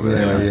he's doing over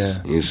there. Yeah, He's-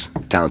 yeah. He's a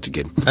talented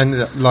kid. And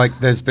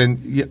there's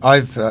been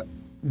I've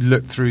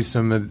looked through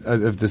some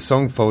of the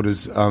song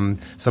folders, some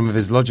of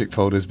his Logic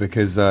folders,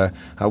 because at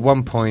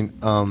one point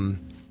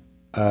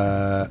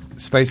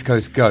Space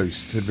Coast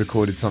Ghost had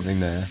recorded something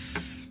there,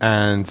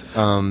 and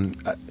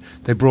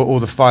they brought all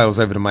the files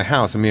over to my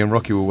house, and me and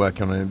Rocky were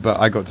working on it. But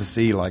I got to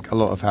see like a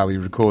lot of how he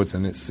records,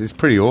 and it's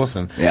pretty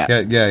awesome.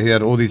 Yeah. He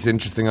had all these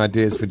interesting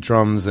ideas for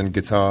drums and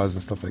guitars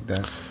and stuff like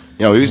that.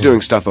 He was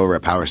doing stuff over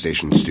at Power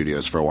Station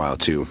Studios for a while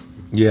too,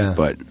 Yeah,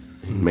 but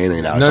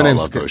mainly now it's No all Name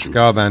Love Potion.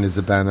 Scar Band is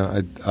a band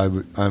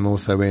that I'm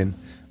also in,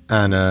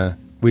 and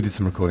we did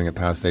some recording at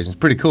Power Station. It's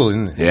pretty cool,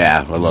 isn't it?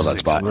 Yeah, I love that It's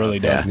spot. really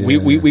dope. Yeah.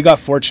 We got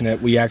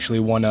fortunate. We actually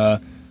won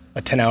a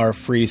 10-hour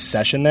free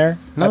session there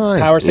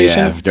Nice. at Power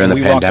Station. Yeah, during the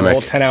we rocked pandemic. the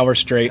whole 10 hours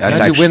straight. That's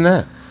How'd you actually- win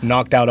that?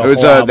 Knocked out a It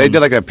was whole album. they did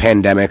like a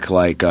pandemic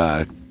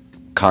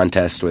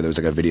contest where there was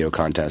like a video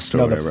contest or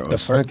no, whatever it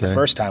was. the Okay.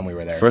 first time we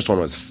were there. First one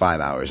was 5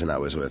 hours, and that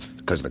was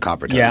because of the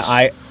Copper Tones.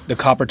 Yeah, the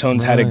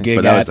Coppertones had a Right. gig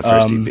But that was at the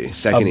first EP.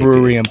 Second a EP.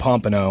 brewery in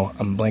Pompano.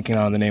 I'm blanking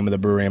out on the name of the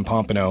brewery in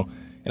Pompano,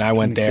 and I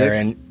went there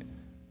 26? and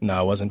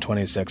no, it wasn't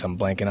 26. I'm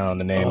blanking out on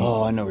the name.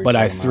 Oh, I know what you're But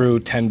I talking about. threw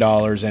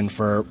 $10 in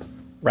for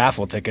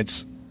raffle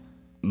tickets.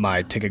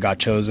 My ticket got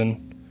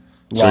chosen.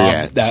 So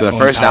yeah, That so the owned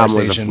first Power album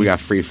was Station. we got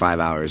free 5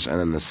 hours, and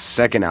then the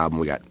second album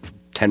we got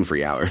 10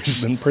 free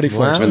hours. Been pretty Wow.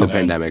 fortunate. In the man.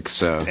 pandemic,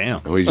 so Damn.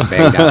 we just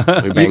banged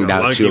out. We banged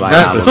out 2 live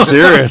That's- albums.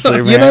 Seriously,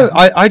 man. You know,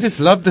 I just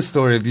love the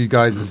story of you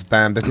guys'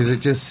 band because it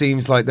just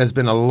seems like there's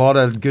been a lot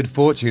of good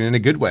fortune in a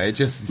good way. It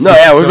just No,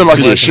 yeah, we've been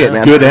lucky working as shit, out.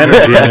 man. Good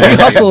energy. We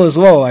hustle as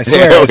well. I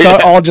swear, Yeah, it's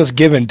not all just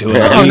given to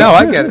us. Oh no,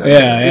 I get it.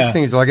 Yeah, It yeah.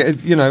 seems like it.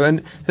 It's,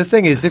 and the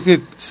thing is, if you're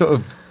sort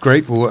of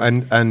grateful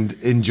and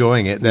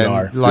enjoying it, then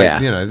are. like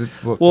Yeah.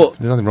 Well-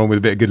 there's nothing wrong with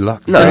a bit of good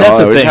luck. No, And that's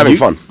the we're just thing. having You-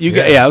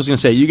 fun. I was gonna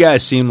say, you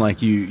guys seem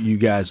like you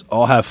guys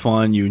all have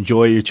fun. You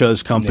enjoy each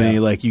other's company. Yeah.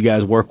 Like you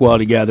guys work well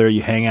together.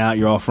 You hang out.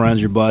 You're all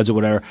friends. You're buds or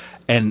whatever.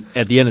 And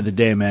at the end of the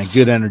day, man,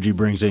 good energy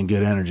brings in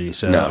good energy.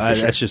 So No, for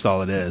sure. that's just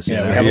all it is. you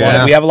Yeah, know? we have,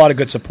 Yeah. we have a lot of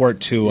good support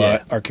to Yeah.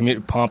 our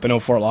community, Pompano,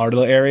 Fort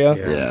Lauderdale area.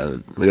 Yeah,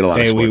 we get a lot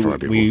of Hey, support from our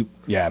people.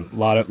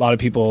 a lot of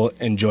people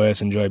enjoy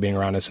us, enjoy being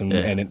around us, and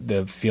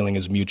the feeling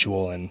is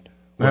mutual, and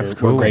That's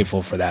we're cool.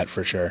 grateful for that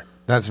for sure.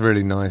 That's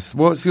really nice.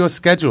 What's your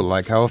schedule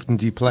like? How often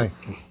do you play?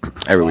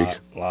 Every week.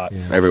 A lot.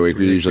 Yeah. Every week.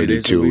 We usually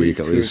do 2 a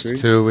week at least.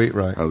 2 a week,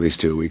 right? At least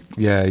 2 a week.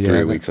 Yeah,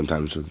 3 a week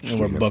sometimes. And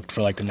we're booked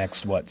for like the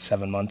next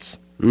 7 months.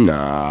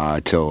 Nah,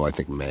 till I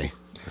think May.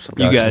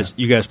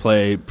 You guys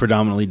play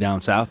predominantly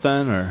down south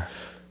then,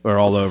 or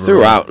all over?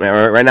 Throughout.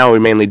 Right now we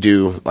mainly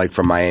do like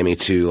from Miami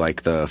to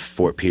like the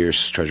Fort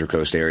Pierce, Treasure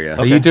Coast area.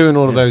 Are you doing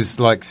all of those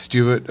like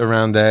Stewart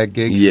around there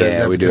gigs?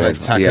 Yeah, we do like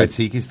it. Taco Yeah.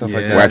 Tiki stuff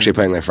like Yeah. that. We're actually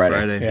playing there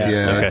Friday. Yeah.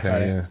 Yeah, Okay.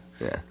 okay, yeah.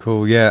 Yeah.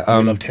 Cool, yeah.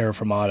 We love Terra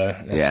Firmata.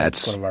 That's, Yeah, like,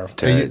 it's one of our.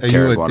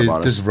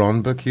 Does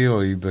Ron book you,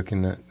 or are you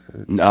booking that?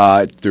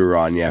 Through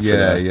Ron, for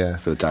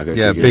the Taco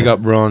Yeah, Tiki. big up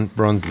Ron.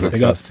 Ron books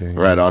Big up. us too.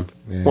 Right on.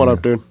 Yeah. What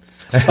up, dude?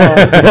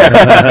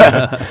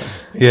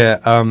 Yeah,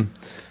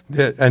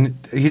 and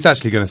he's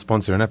actually going to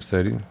sponsor an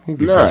episode. He'd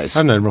be Nice.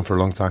 I've known Ron for a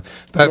long time.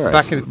 But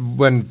Nice. back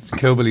when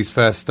Killbillies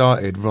first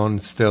started, Ron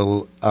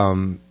still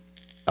owned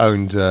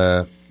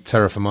Terra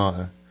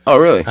Firmata. Oh,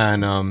 really?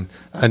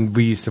 And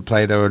we used to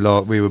play there a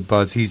lot. We were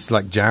buds. He's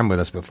like jammed with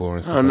us before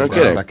and stuff Oh, no like that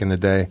kidding. back in the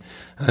day.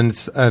 And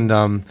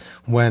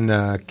when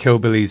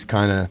Killbillies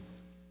kind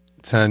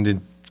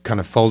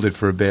of folded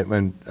for a bit,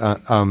 and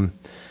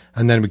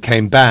then we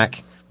came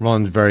back.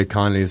 Ron very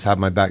kindly has had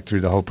my back through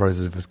the whole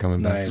process of us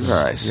coming back. Nice. So,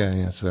 Nice.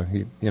 Yeah. So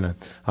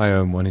I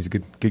own one. He's a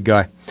good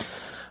guy.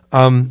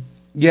 So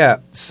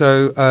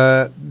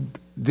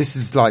this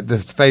is like the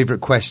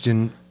favorite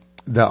question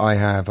that I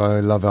have. I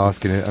love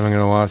asking it, and I'm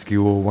going to ask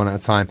you all one at a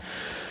time.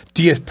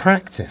 Do you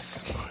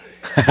practice?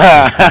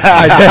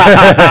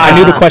 I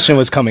knew the question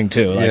was coming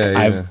too. Like Yeah, yeah.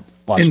 I've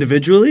watched.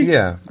 Individually?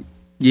 Yeah.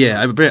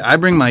 Yeah, I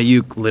bring my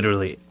uke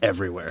literally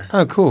everywhere.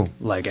 Oh, cool.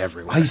 Like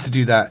everywhere. I used to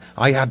do that.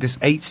 I had this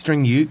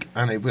 8-string uke,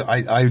 and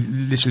I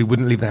literally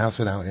wouldn't leave the house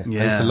without it. I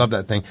used Yeah. to love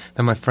that thing.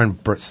 Then my friend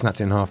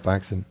snapped it in half by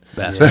accident.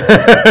 No.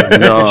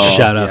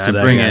 Shout out Yeah, to I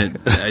that bring guy.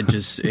 it.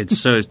 It's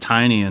so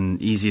tiny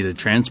and easy to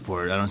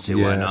transport. I don't see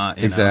why not.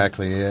 You know?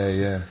 Exactly.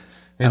 Yeah.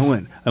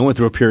 I went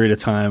through a period of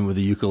time with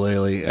a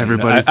ukulele. and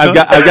Everybody's I've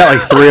got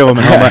like 3 of them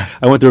at home.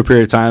 I went through a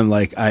period of time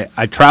like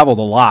I traveled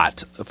a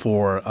lot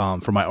for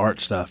my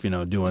art stuff.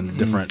 Doing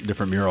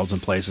different murals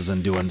and places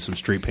and doing some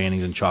street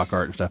paintings and chalk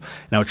art and stuff.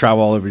 And I would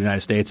travel all over the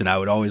United States, and I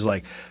would always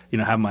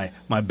have my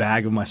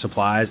bag of my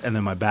supplies, and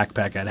then my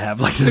backpack I'd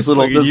have like this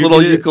little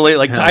ukulele,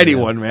 like tiny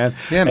one, man.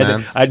 Yeah, and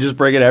man. I'd just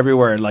bring it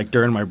everywhere, and like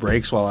during my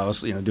breaks while I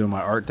was doing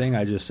my art thing,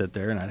 I'd just sit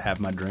there and I'd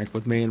have my drink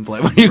with me and play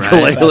my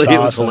ukulele. That's It was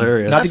awesome.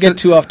 hilarious. Not to get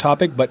too off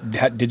topic, but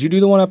did you do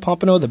the one at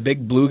Pompano, the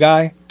big blue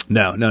guy?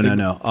 No.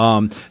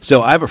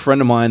 So I have a friend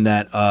of mine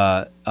that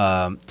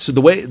so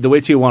the way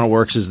Tijuana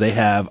works is they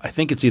have, I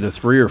think it's either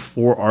 3 or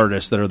 4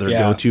 artists that are their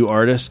go-to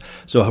artists.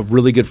 So a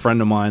really good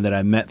friend of mine that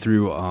I met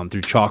through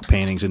chalk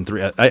paintings and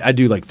I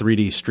do like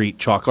 3D street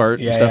chalk art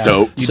and stuff.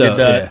 Dope. You So,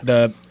 did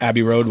the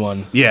Abbey Road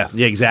one. Yeah,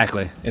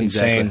 exactly.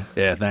 Insane.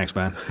 Exactly. Yeah, thanks,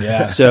 man.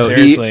 Yeah, So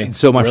seriously.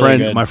 my Really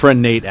good. my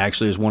friend Nate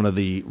actually is one of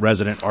the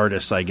resident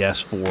artists, I guess,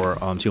 for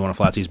Tijuana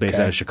Flats. He's based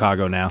out of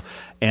Chicago now,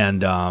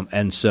 and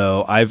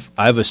so I've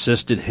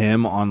assisted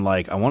him on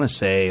like I want to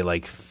say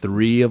like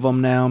 3 of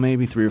them now,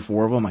 maybe 3 or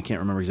 4 of them. I can't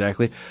remember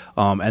exactly.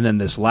 And then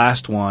this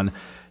last one,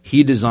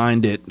 he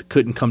designed it,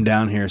 couldn't come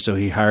down here, so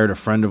he hired a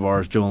friend of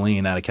ours,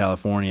 Jolene, out of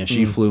California.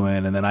 She flew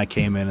in, and then I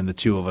came in, and the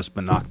 2 of us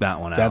knocked that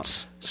one out.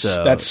 That's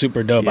So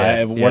super dope.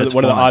 yeah, What it's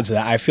are the fun. odds of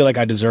that? I feel like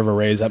I deserve a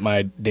raise at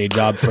my day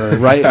job for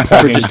Right.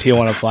 working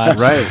Tijuana Flats.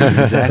 Right,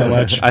 exactly. So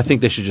much. I think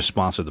they should just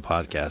sponsor the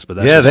podcast, but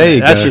that's Yeah, just there me. you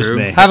That's go. just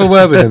me. Have a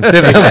word with him. See if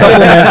They it's-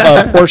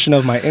 supplement a portion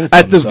of my income.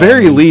 At the so,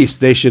 very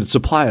least, they should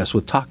supply us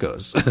with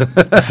tacos.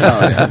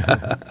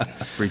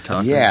 Free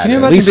talk. Yeah. Can you dude.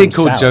 imagine least being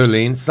some called salads.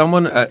 Jolene?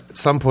 Someone at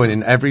some point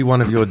in every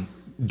one of your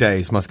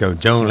days must go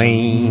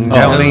Jolene, Oh,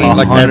 Jolene,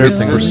 like every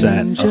single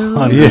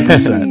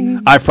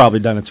 100%. I've probably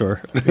done it to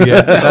her.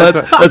 Yeah,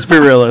 that's what- Let's be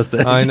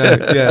realistic. I know.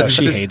 Yeah, Oh,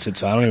 she just- hates it,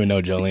 so I don't even know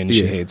Jolene.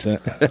 She hates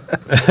it.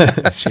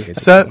 She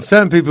hates it.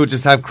 Certain people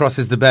just have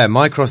crosses to bear.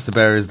 My cross to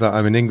bear is that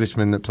I'm an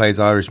Englishman that plays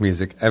Irish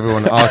music.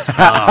 Everyone asks,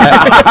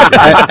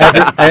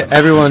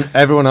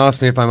 everyone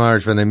asks me if I'm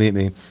Irish when they meet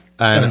me,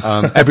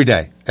 and every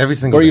day, every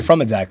single. Where are you day.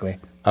 from exactly?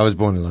 I was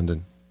born in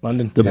London.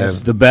 London.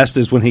 The best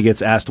is when he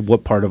gets asked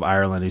what part of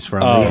Ireland he's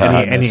from, Oh,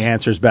 and he goodness.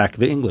 answers back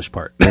the English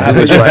part. I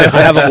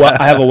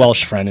have a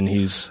Welsh friend, and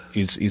he's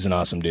an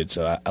awesome dude.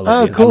 So I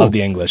love, Oh, cool. I love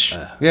the English.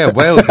 Yeah,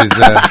 Wales is.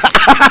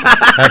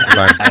 That's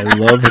fine. I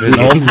love it.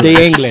 Love the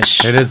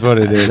English. It is what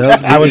it is.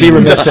 I would be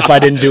remiss if I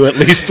didn't do at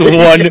least one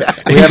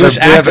English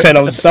accent.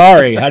 I'm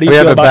sorry. How do you We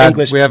feel have a about bad.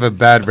 English? We have a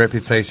bad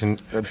reputation.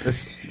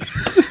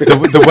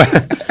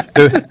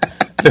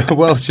 The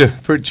Welsh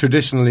are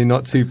traditionally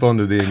not too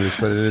fond of the English,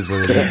 but it is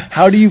what it is.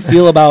 How do you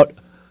feel about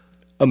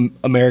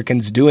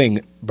Americans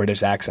doing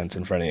British accents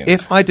in front of you?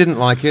 If I didn't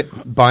like it,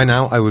 by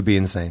now I would be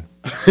insane.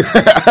 You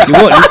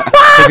wouldn't.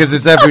 Because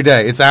it's every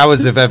day. It's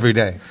hours of every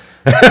day.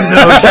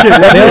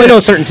 They only know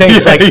certain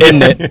things like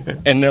in it,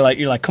 and they're like,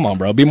 you're like, come on,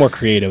 bro, be more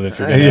creative if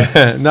you're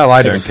gonna No,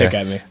 I take a don't pick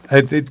care. at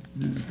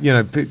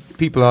me.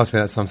 People ask me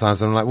that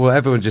sometimes. And I'm like, well,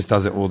 everyone just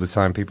does it all the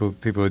time. People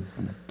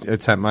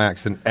attempt my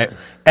accent.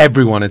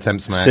 Everyone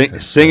attempts my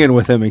accent. Singing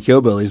with him in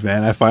Killbillies,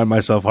 man, I find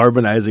myself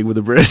harmonizing with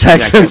a British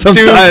accent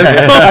sometimes.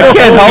 I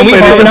can't help Can we it. It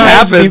just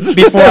harmonize happens.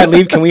 before I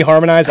leave? Can we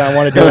harmonize? I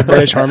want to do a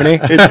British harmony.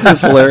 It's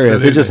just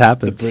hilarious. It just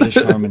happens.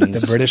 British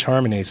harmonies. The British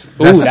harmonies.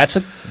 Ooh, That's- that's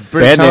a.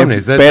 British Band name.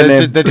 harmonies. They're Band name.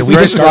 just Did we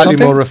very just start slightly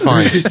something? more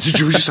refined.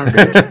 Did we just start a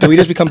band? Do we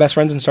just become best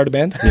friends and start a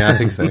band? Yeah, I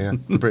think so. Yeah,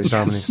 British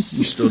harmonies.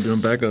 You're still doing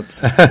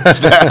backups.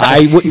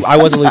 I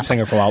was a lead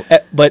singer for a while,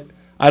 but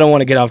I don't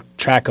want to get off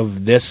track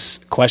of this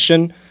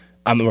question.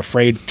 I'm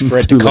afraid for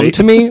it to Too come late.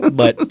 to me,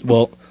 but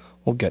we'll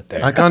get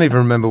there. I can't even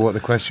remember what the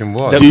question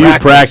was. The Do you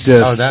practice.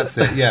 practice? Oh, that's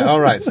it. Yeah.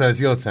 All right. So it's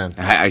your turn.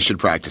 I should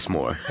practice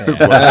more.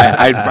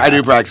 I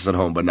do practice at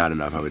home, but not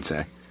enough, I would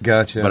say.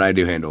 Gotcha. But I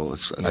do handle.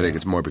 I think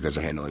it's more because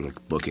of handling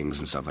like, bookings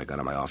and stuff like that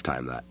on my off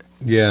time. That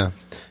Yeah.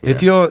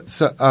 If you're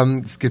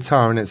it's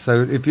guitar in it.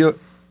 So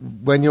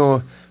when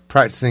you're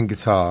practicing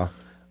guitar,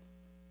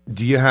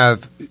 do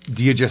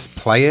you just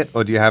play it,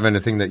 or do you have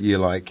anything that you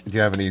like? Do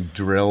you have any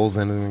drills?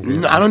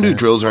 Anything? No, I don't do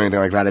drills or anything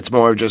like that. It's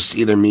more of just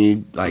either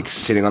me like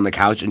sitting on the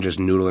couch and just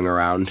noodling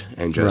around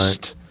and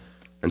just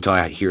until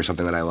I hear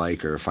something that I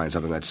like or find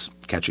something that's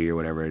catchy or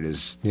whatever it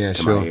is Yeah,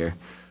 to sure. my ear.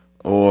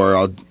 Or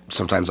I'll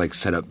sometimes like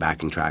set up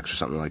backing tracks or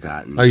something like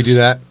that. And Oh, you do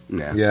that?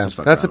 Yeah, Yeah. just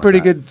fuck That's a around pretty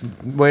like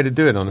that. good way to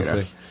do it,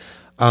 honestly.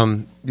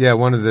 Yeah,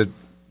 one of the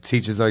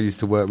teachers I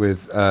used to work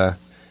with,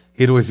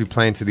 he'd always be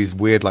playing to these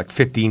weird, like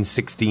 15,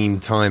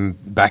 16 time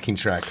backing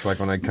tracks, like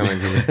when I'd come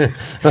in.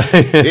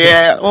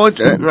 Yeah, well,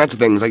 that's the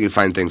thing. Is like you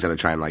find things that are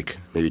trying like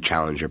maybe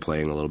challenge your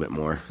playing a little bit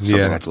more. Something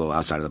Yeah. that's a little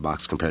outside of the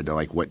box compared to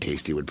like what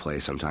Tasty would play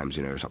sometimes,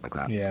 or something like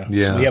that. Yeah.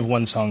 Yeah. So we have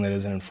one song that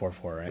isn't in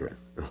 4/4, right?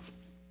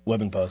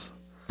 Webbing Post.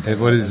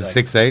 What is it,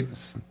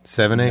 6/8?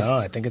 7/8? No,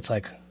 I think it's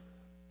like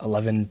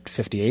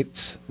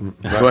 11/58.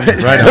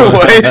 Right on.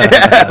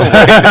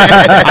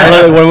 I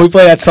literally, when we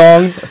play that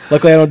song,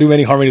 luckily I don't do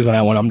many harmonies on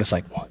that one. I'm just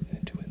like 1,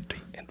 2, 3,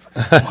 and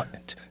 5. 1,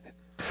 2.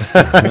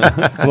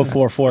 I'm a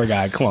 4/4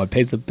 guy. Come on, it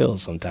pays the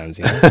bills sometimes.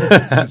 You know?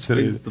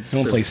 Absolutely. You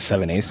don't play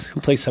 7/8. Who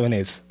plays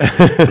 7/8?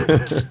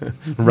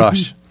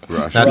 Rush.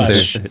 Rush. That's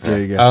Rush. it. There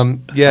you go.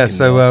 Yeah,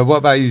 so what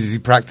about you? Does he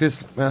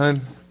practice at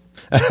home?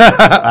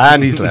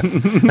 And he's left.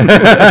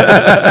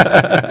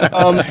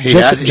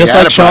 Just he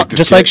had a practice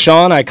just kit. like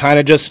Sean, I kind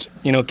of just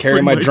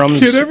carry my drums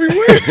Kid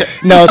everywhere.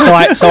 No, so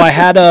I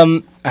had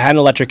an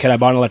electric kit. I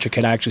bought an electric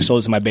kit. I actually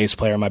sold it to my bass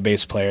player.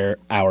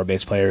 Our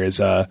bass player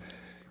is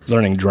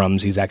learning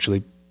drums. He's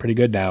actually pretty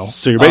good now.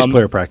 So your bass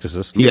player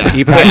practices. Yeah,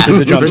 He practices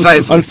the drums.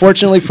 Precisely.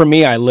 Unfortunately for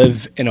me, I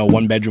live in a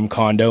 1-bedroom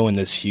condo in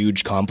this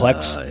huge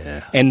complex,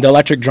 and the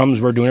electric drums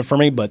were doing it for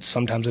me. But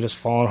sometimes I just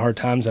fall on hard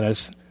times, and I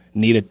just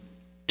need a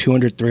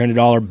 $200,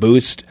 $300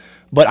 boost.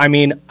 But I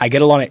mean, I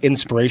get a lot of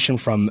inspiration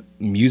from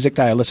music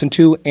that I listen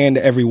to, and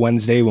every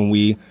Wednesday when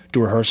we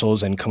do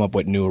rehearsals and come up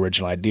with new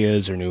original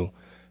ideas or new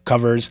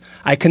covers,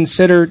 I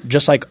consider,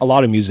 just like a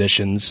lot of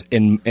musicians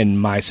in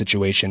my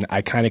situation,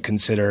 I kind of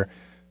consider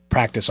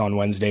practice on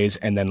Wednesdays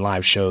and then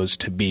live shows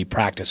to be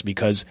practice,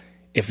 because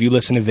if you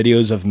listen to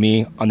videos of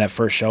me on that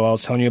first show I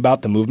was telling you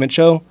about, the movement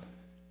show,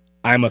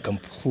 I'm a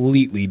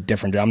completely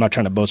different. I'm not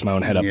trying to boast my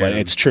own head up, but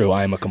it's true.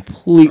 I am a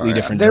completely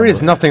different. There is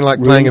drummer. nothing like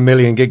playing a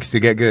million gigs to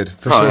get good.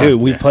 For Oh, sure. yeah.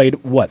 Dude, we've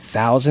played what,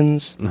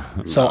 thousands?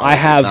 So I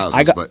it's have.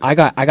 thousands, but- I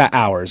got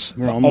hours.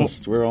 We're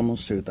almost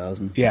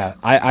 2,000. Yeah,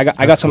 I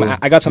got some. cool.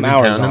 I got some You been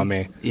hours counting on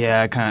me.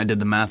 Yeah, I kind of did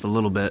the math a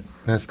little bit.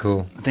 That's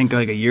cool. I think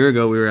like a year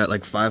ago we were at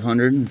like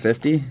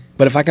 550.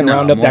 But if I can No,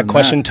 round up more that than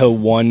question that. to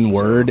one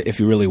word, if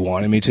you really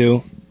wanted me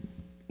to,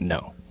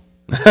 no.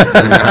 You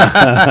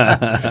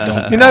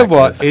know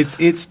what?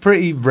 It's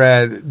pretty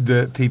rare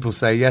that people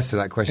say yes to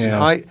that question.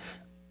 Yeah.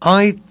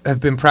 I have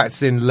been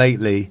practicing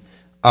lately,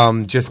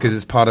 just because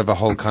it's part of a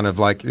whole kind of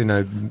like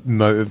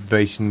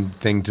motivation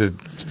thing to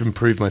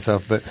improve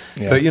myself. But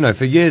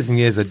for years and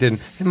years I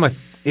didn't. In my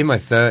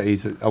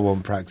 30s I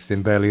wasn't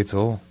practicing barely at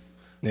all.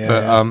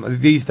 Yeah,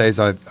 But these days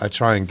I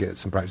try and get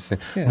some practicing.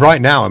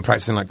 Right now I'm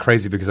practicing like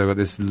crazy because I've got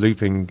this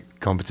looping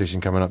competition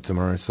coming up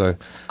tomorrow. So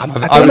I I think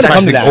was I'm gonna come to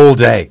practicing that. all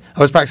day. I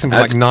was practicing from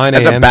like 9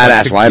 a.m. That's a to, like,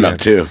 badass 6 p.m. lineup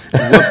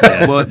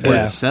too. What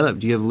Yeah. setup?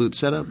 Do you have loot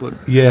setup? What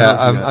Yeah, what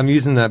else you got? I'm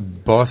using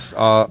that Boss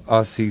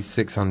RC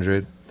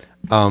 600,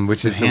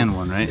 which is the hand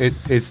one, right?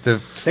 It's the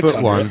 600?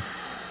 foot one.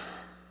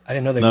 I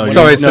didn't know they. No, were-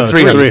 Sorry, it's the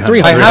 300.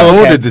 300. I have Okay.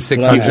 ordered the So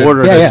 600. You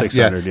ordered Yeah, the yeah.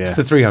 600, yeah. It's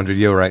the 300.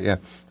 You're right. Yeah.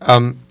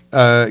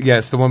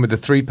 It's the one with the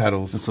 3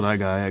 pedals. That's what I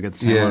got. I got the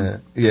same Yeah,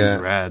 one. yeah,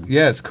 Things rad.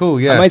 yeah. It's cool.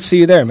 Yeah, I might see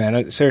you there,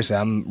 man. Seriously,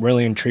 I'm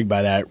really intrigued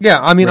by that. yeah.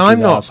 I mean, Ricky's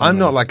I'm awesome,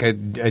 not man. like a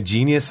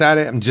genius at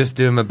it. I'm just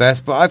doing my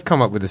best, but I've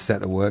come up with a set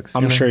that works.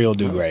 I'm you know? sure you'll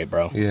do great,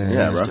 bro. Yeah, Yeah,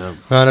 That's bro. dope.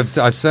 But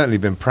I've certainly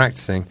been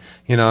practicing.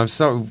 I'm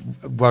so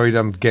worried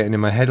I'm getting in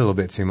my head a little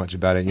bit too much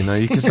about it.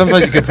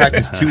 Sometimes you can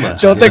practice too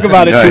much. Don't think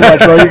about it too much,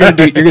 bro. You're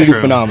gonna do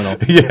phenomenal.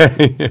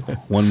 Yeah.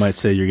 One might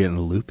say you're getting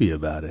loopy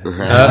about it.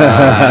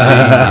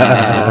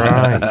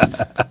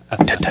 Christ.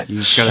 You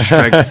just got to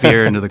strike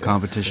fear into the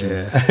competition.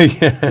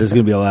 There's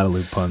going to be a lot of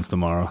loop puns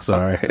tomorrow.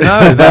 Sorry.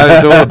 No, that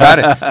is all about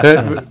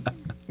it.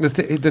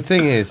 The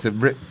thing is that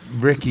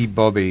Ricky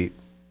Bobby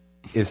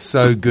is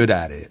so good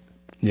at it.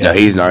 Yeah,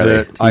 he's gnarly.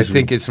 That I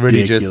think it's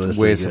really just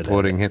ridiculously we're good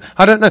supporting him.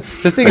 I don't know.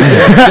 The thing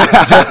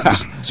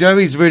is,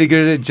 Joey's really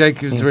good at it.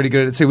 Jacob's really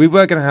good at it too. We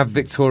were going to have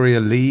Victoria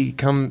Lee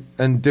come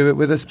and do it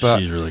with us, but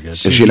She's really good.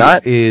 Is she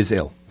not? Is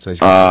ill. So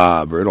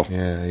Brutal.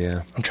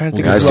 yeah. I'm trying to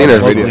think Yeah, of I've who seen else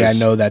her locally videos. I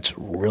know that's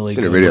really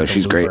Seen her good. videos. with the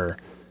She's great. looper.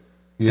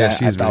 Yeah,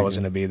 That I she's thought really was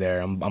good. going to be there.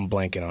 I'm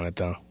blanking on it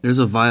though. There's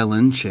a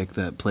violin chick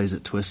that plays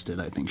at Twisted.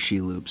 I think she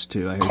loops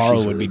too. I heard Carl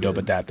she's would really be dope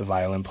good. at that. The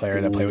violin player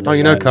that played with Oh, us.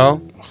 you know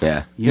Carl?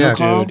 Yeah. You know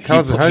Carl? dude,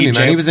 Carl's a homie, man.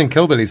 jammed- He was in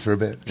Killbillies for a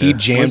bit. He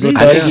jammed Was he? with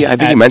I us. think I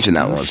think you at- mentioned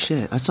that Oh once.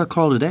 shit! I saw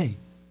Carl today.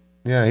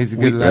 Yeah, he's a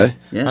good Really? lad.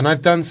 Yeah. And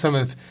I've done some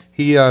of.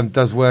 He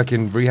does work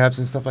in rehabs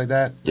and stuff like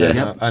that.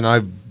 Yeah. And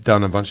I've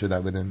done a bunch of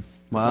that with him.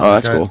 Wow. Oh,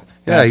 that's cool.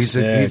 Yeah, That's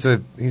he's a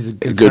good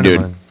Good friend dude.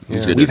 of mine. He's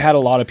Yeah. good. We've had a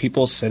lot of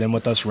people sit in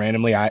with us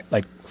randomly. I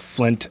like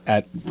Flint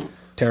at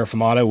Terra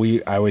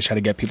Firmata. I always try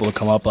to get people to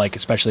come up, like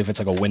especially if it's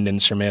like a wind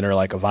instrument or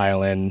like a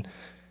violin.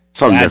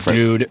 Something That different.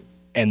 dude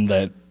and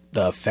the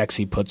effects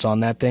he puts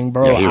on that thing,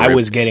 bro. Yeah, he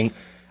ripped.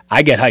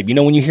 I get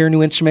hyped. When you hear a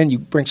new instrument, you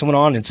bring someone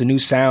on, it's a new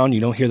sound. You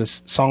don't hear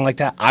this song like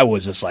that. I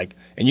was just like,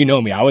 and you know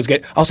me, I was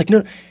like,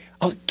 no,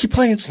 I'll keep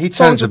playing. He songs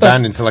turns the with us.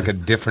 band into like a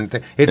different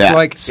thing. It's Yeah.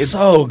 like it's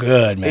So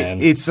good,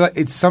 man. It's like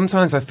it's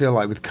sometimes I feel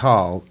like with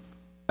Carl,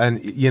 and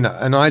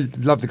and I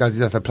love the guys to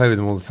death. I play with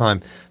them all the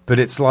time, but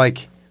it's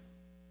like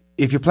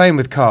if you're playing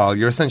with Carl,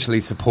 you're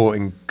essentially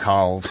supporting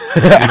Carl.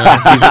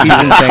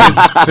 He's insane,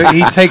 but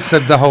he takes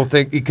the whole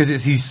thing because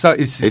he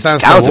sounds so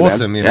talented, man.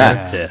 awesome.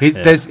 Yeah.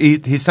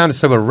 He sounded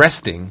so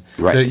arresting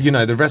Right.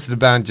 that the rest of the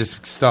band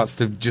just starts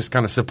to just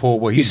kind of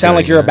support what You he's sound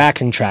doing, like you're a know?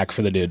 backing track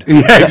for the dude.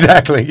 Yeah,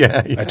 exactly.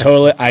 Yeah,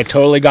 I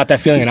totally got that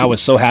feeling, and I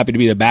was so happy to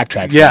be the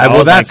backtrack. for yeah. it. I Well,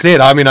 was that's like,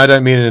 it. I mean, I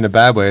don't mean it in a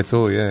bad way at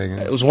all. Yeah.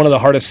 It was one of the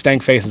hardest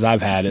stank faces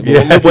I've had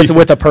Yeah.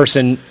 with a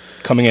person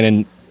coming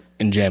in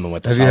and jamming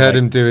with us. Have you I was heard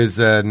like, him do his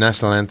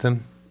national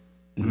anthem?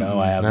 No,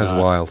 I have That's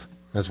not. wild.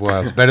 That's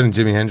wild. It's better than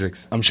Jimi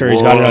Hendrix. I'm sure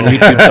he's got it on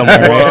YouTube somewhere,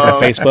 right? Or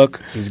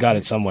Facebook. He's got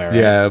it somewhere. Right?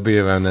 Yeah, it'll be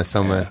around there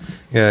somewhere.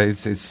 Yeah,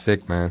 it's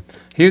sick, man.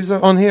 He was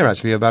on here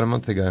actually about a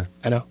month ago.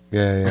 I know.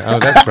 Yeah. Oh,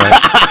 that's right.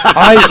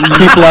 I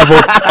keep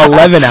level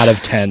 11 out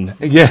of 10.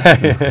 Yeah,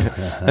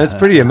 that's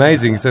pretty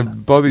amazing. So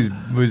Bobby's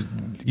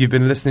you've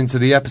been listening to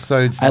the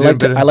episodes. I like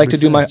to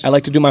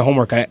do my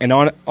homework.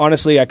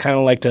 Honestly, I kind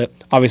of like to.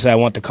 Obviously, I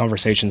want the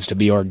conversations to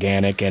be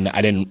organic, and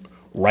I didn't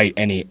write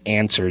any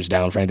answers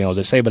down for anything I was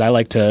going to say. But I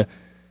like to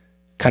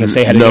kind of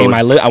say ahead of game.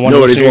 I want to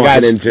listen to your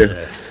guys.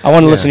 I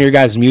want to listen to your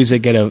guys'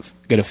 music, get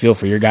a feel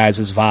for your guys'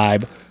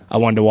 vibe. I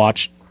wanted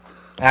to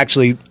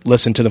actually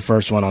listen to the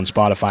first one on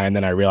Spotify, and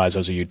then I realized it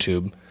was a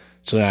YouTube.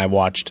 So then I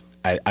watched.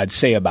 I'd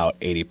say about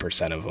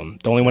 80% of them.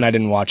 The only one I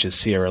didn't watch is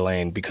Sierra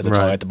Lane because it's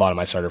all Right. at the bottom.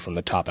 I started from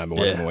the top, and I've been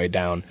working my way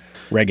down.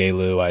 Reggae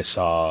Lou, I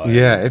saw.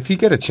 Yeah, if you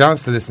get a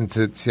chance to listen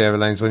to Sierra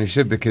Lane's one, you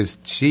should because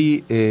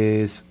she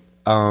is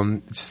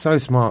so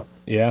smart.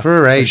 Yeah, for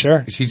her for age,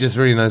 sure. she just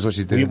really knows what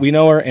she's doing. We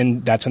know her,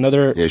 and that's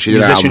another Yeah, she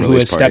did an musician album who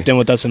release has party. stepped in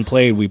with us and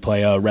played. We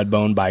play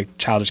Redbone by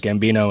Childish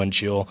Gambino, and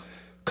she'll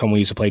come. We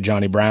used to play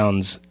Johnny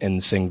Brown's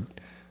and sing.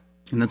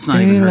 And that's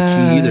not even her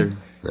key either.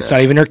 It's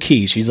not even her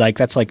key. She's like,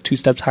 that's like 2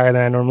 steps higher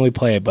than I normally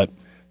play, but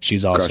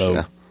she's also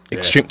Crush,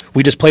 extreme.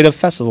 We just played a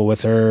festival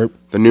with her.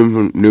 The New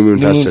Moon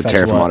Fest at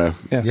Terra Festival. Firmata.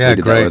 Yeah. Yeah, we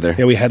did great. that with her.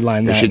 Yeah, we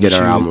headlined that. She did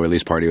and our album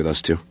release party with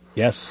us too.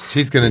 Yes.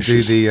 She's going to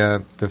do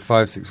the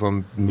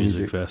 561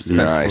 music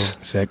Festival. Nice.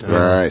 Sick.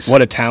 Nice.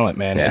 What a talent,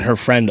 man. Yeah. And her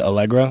friend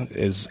Allegra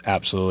is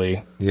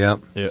absolutely Yeah.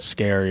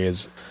 scary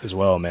as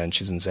well, man.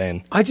 She's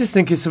insane. I just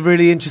think it's a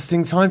really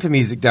interesting time for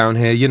music down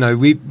here.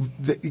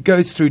 It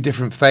goes through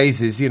different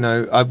phases.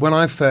 When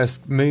I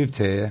first moved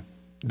here,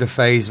 the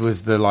phase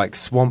was the like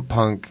swamp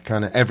punk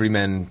kind of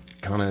everyman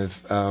kind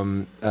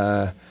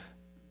of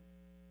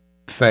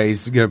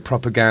phase.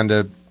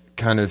 Propaganda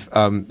kind of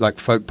like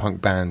folk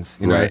punk bands.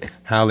 Right.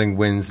 Howling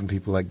Winds and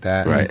people like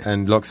that. Right.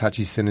 And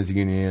Loxhatchee Sinners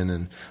Union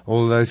and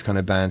all those kind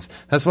of bands.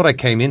 That's what I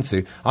came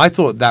into. I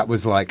thought that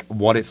was like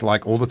what it's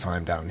like all the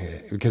time down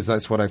here because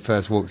that's what I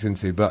first walked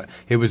into. But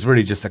it was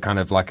really just a kind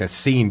of like a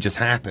scene just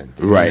happened.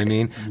 You know what I Right.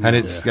 mean? And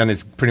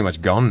it's pretty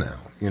much gone now,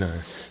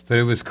 But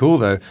it was cool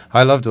though.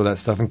 I loved all that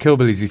stuff. And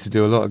Killbillies used to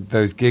do a lot of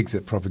those gigs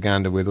at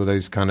Propaganda with all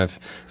those kind of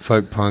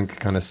folk punk,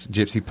 kind of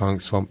gypsy punk,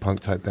 swamp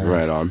punk type bands.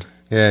 Right on.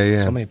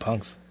 Yeah. So many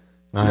punks.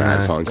 I Mad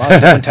know. A punks. lot of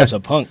different types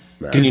of punk.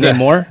 Can you name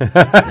more?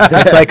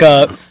 It's like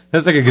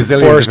That's like a gazillion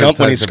Forrest different Gump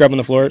when he's types of- scrubbing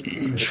the floor.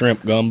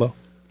 Shrimp gumbo.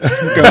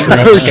 Shrimp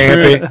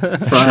scampi.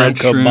 Shrimp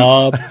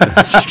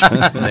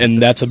kebab.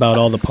 And that's about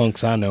all the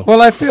punks I know.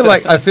 Well, I feel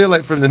like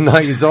from the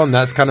 90s on,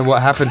 that's kind of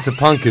what happened to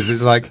punk. Is it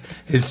like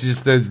it's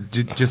just there's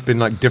just been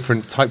like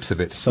different types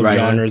of it. Some Right.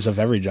 genres of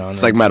every genre.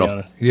 It's like to be metal.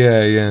 honest.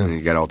 Yeah, You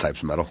get all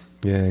types of metal.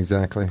 yeah,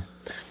 exactly.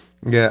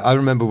 Yeah, I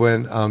remember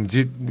when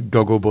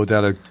Gogol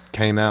Bordello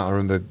came out. I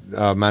remember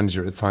our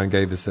manager at the time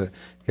gave us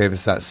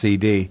that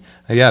CD.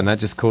 And that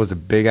just caused a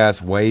big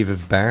ass wave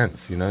of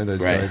bands. You know,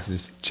 those guys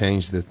just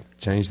changed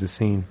the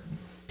scene.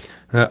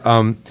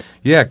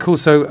 Yeah, cool.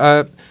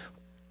 So,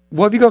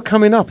 what have you got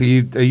coming up? Are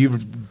you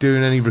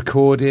doing any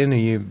recording?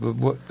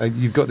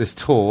 You've got this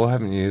tour,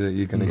 haven't you? That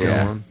you're going to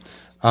go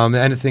on.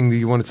 Anything that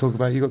you want to talk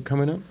about? You got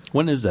coming up?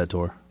 When is that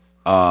tour?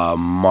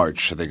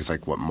 March. I think it's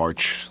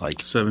March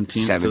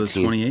 17th to the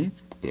 28th.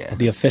 Yeah,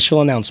 The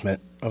official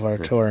announcement of our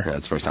tour. Yeah,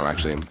 that's the first time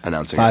actually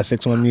announcing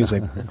 561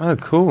 Music. Oh,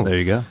 cool. There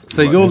you go.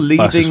 So you're leaving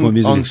 561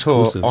 Music on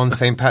tour exclusive. on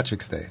St.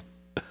 Patrick's Day.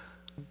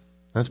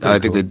 That's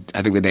pretty cool.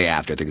 I think the day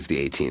after. I think it's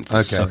the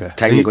 18th. Okay.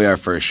 Technically, our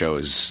first show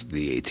is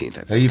the 18th. I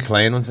think. Are you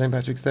playing on St.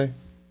 Patrick's Day?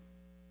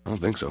 I don't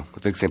think so. I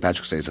think St.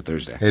 Patrick's Day is a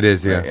Thursday. It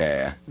is, yeah. Right?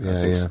 Yeah. I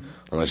think so.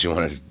 Unless you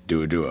want to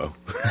do a duo.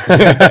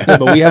 Yeah,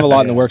 but we have a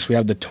lot in the works. We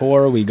have the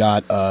tour. We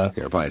got,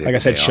 probably like I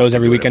said, shows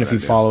every weekend. If you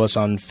follow us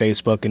on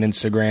Facebook and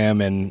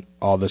Instagram and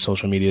all the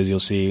social medias,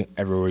 you'll see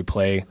everywhere we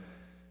play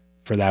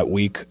for that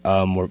week.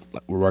 We're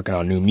working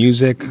on new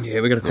music. Yeah,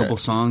 we got a couple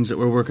songs that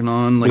we're working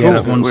on. Like we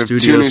have one two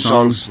studio new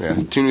song. songs.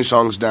 Yeah, 2 new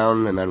songs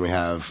down, and then we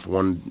have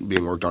one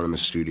being worked on in the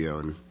studio,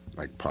 and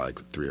probably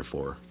 3 or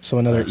 4. So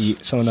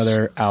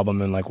another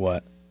album in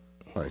what?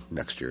 Like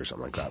next year or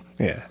something like that.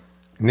 Yeah.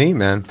 Neat,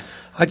 man.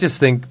 I just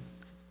think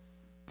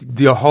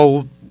your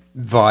whole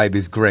vibe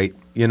is great,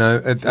 you know,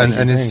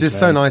 and it's just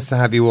so nice to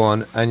have you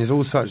on, and you're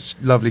all such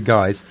lovely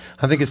guys.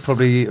 I think it's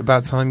probably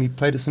about time you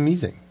played us some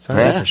music. So,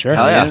 Yeah, for sure.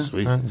 Hell yeah.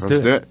 Sweet. Let's Let's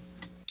do it.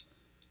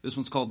 This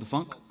one's called The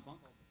Funk.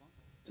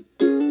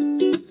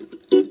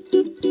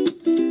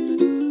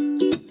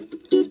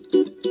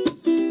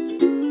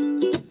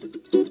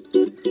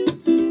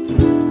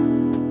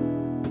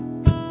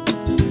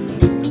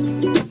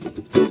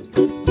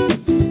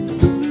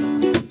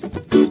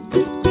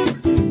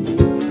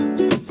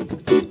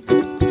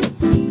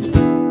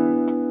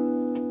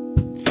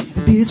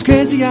 It's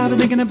crazy, I've been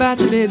thinking about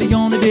you lately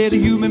on the day that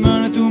you've been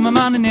running through my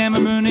mind and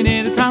I'm running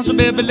at a time. So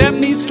baby, let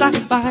me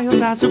slide by your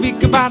side so we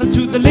can ride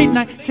into the late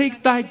night. Take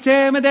flight,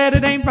 tell me that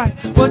it ain't right.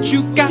 What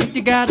you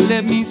gotta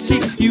let me see.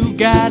 You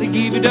gotta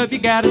give it up, you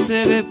gotta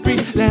set it free.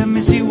 Let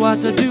me see what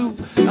to do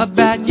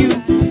about you.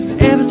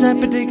 Every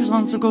separate day, 'cause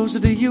I'm so closer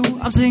to you.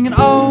 I'm singing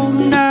all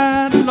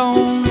night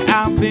long.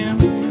 I've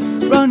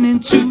been running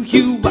to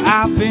you, but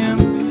I've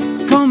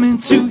been coming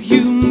to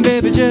you,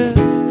 baby, just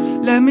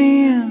let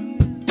me in.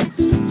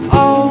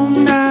 All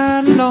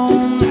night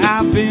long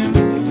I've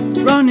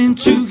been running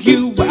to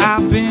you,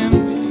 I've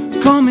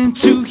been coming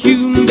to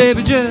you,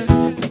 baby, just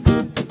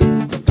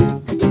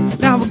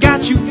now I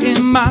got you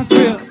in my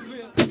grip,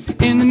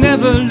 and I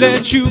never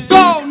let you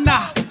go.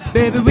 Now,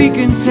 baby, we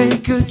can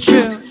take a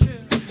trip,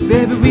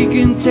 baby, we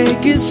can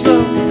take it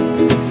slow.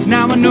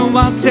 Now I know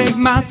I'll take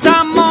my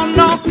time on,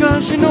 no,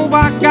 'cause you know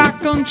I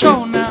got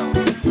control now.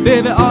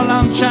 Baby, all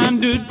I'm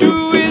trying to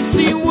do is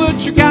see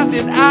what you got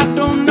that I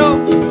don't know.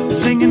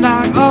 Singing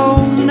like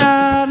all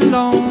night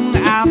long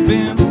I've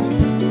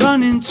been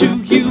running to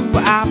you,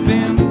 I've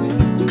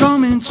been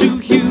coming to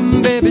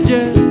you, baby,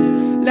 just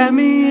let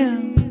me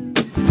in.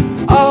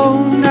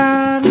 All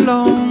night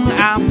long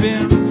I've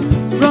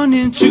been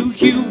running to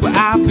you,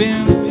 I've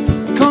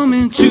been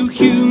coming to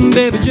you,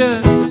 baby,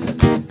 just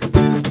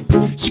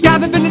she got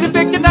me feeling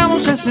affected, I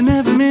won't stress, and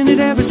every minute,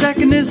 every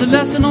second is a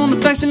lesson on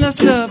affection,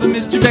 less love and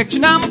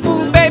misdirection. I'm a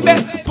fool,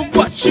 baby, but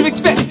what you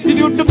expect if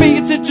you don't pay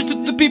attention to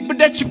the people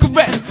that you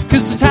caress?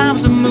 'Cause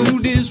sometimes the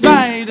mood is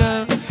right,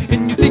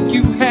 and you think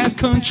you have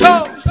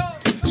control.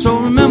 So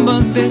remember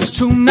this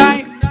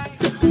tonight,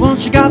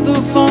 once you got the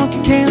funk,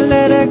 you can't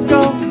let it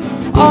go.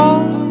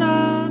 All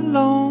night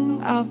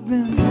long I've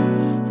been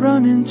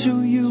running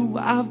to you,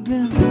 I've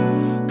been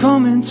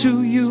coming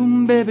to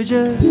you, baby,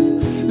 just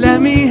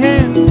let me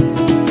in.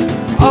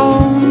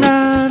 All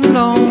night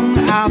long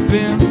I've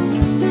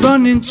been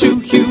running to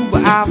you,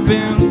 I've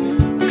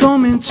been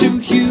coming to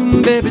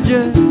you, baby,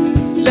 just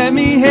let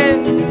me in.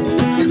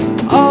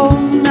 All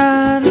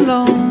night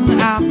long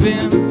I've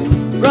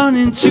been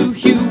running to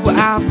you,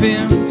 I've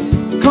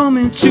been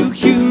coming to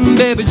you,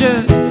 baby,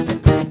 just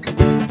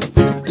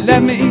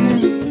let me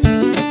in.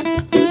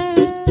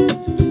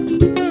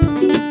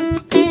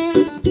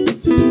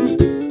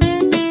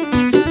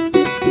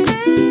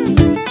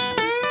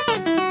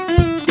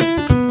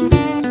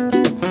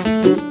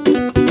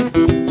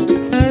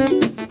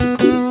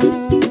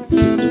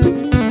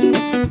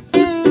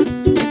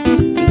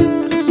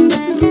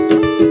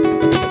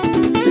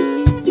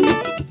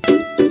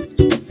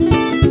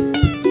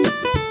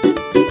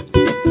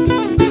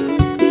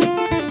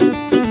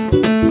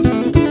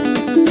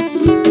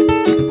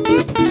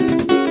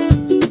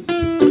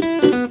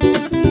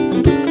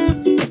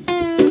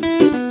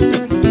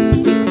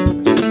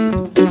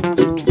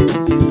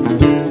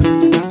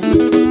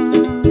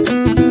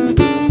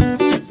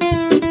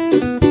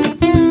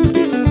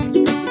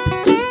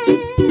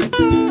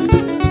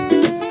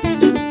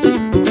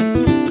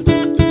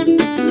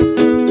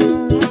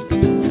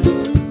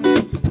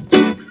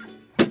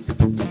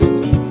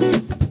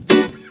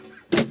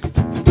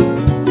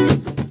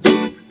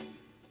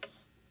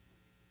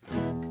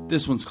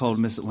 This one's called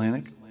Miss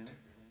Atlantic.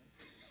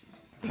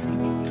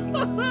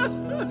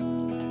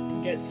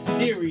 Get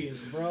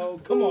serious, bro.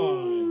 Come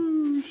on.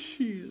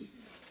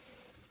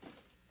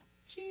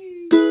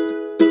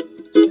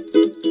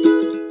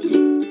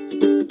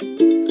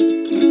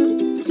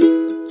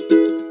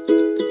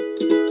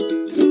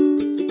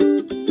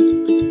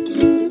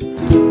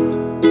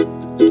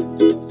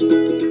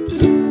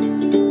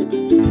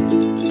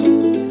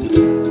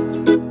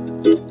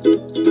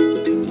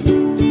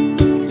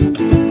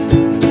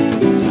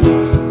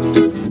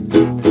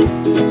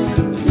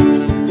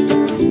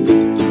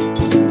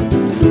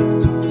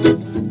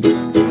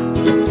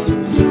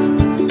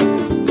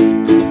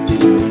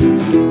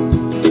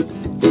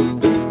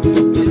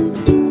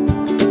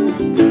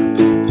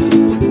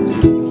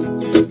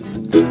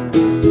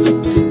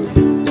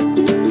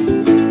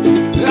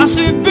 I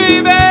said,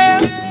 baby,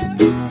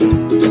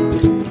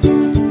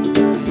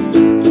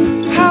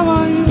 how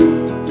are you?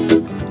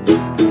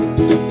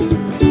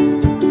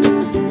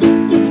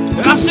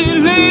 I said,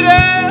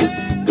 lady,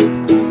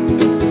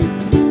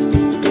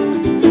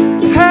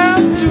 how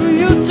do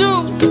you do?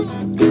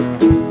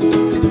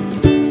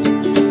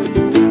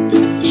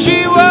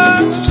 She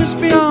was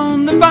just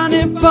beyond the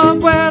bonnet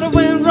park where the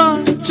wind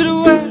run to the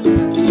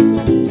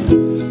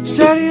west.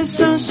 Steady as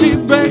turn, she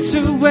breaks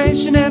away,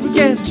 she never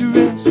gets to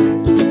rest.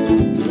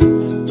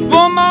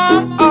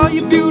 Woman, all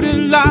your beauty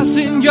lies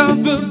in your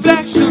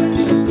reflection.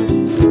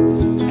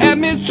 Add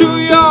me to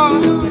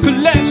your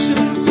collection.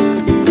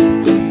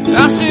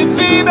 I said,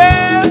 baby,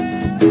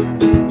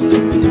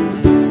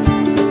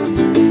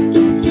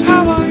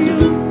 how are you?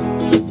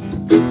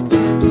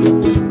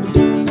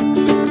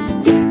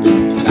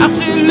 I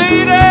said,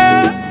 lady,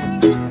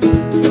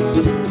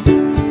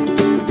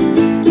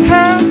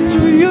 how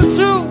do you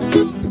do?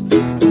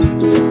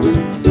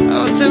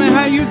 Oh, tell me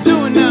how you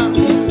doing now.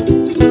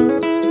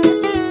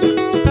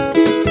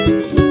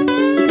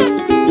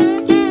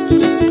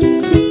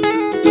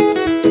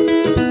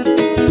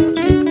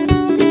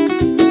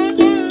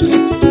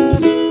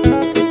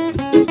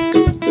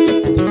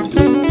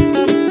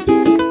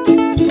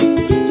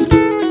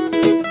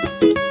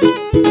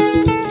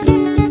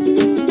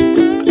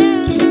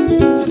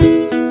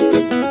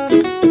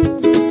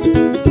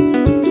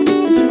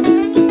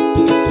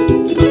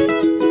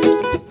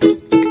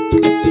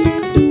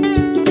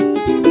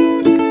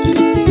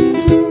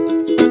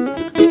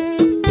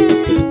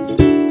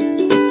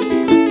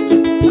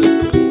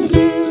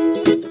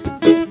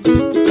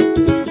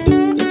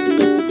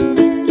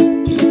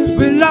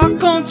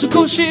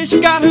 She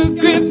got her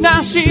grip,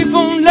 now she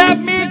won't let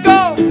me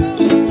go.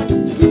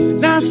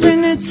 Now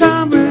spending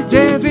time with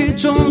Davy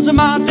Jones and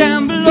my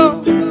down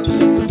below.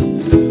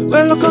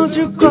 Well, I come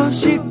too close,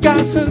 she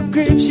got her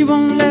grip, she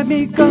won't let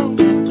me go.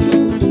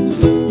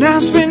 Now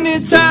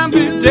spending time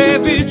with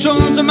Davy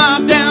Jones and my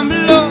down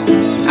below.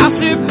 I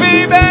said,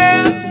 baby,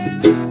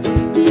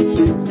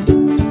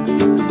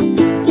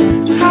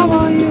 how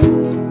are you?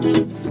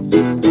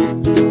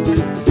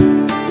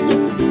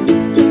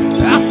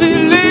 I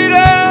said, lady,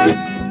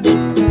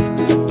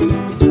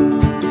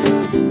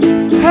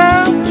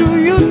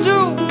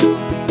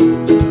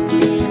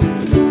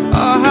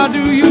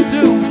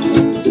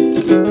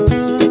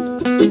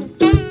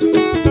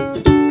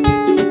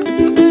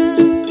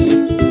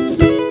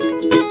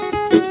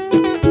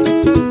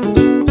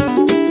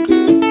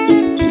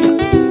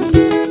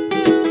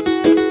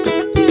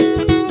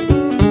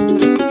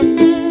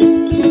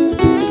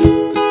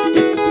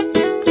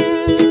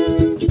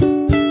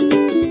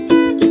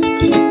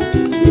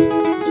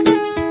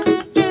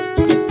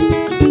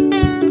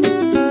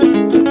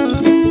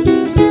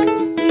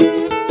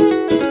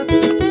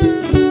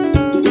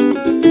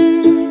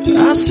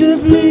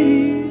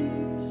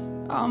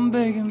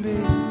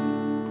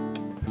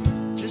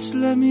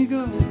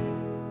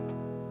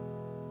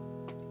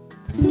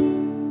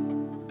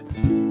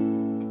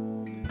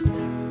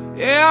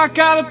 I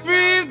gotta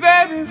breathe,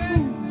 baby.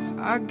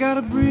 I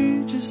gotta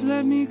breathe, just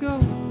let me go.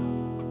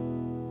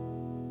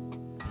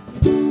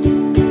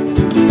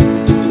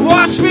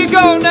 Watch me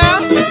go now.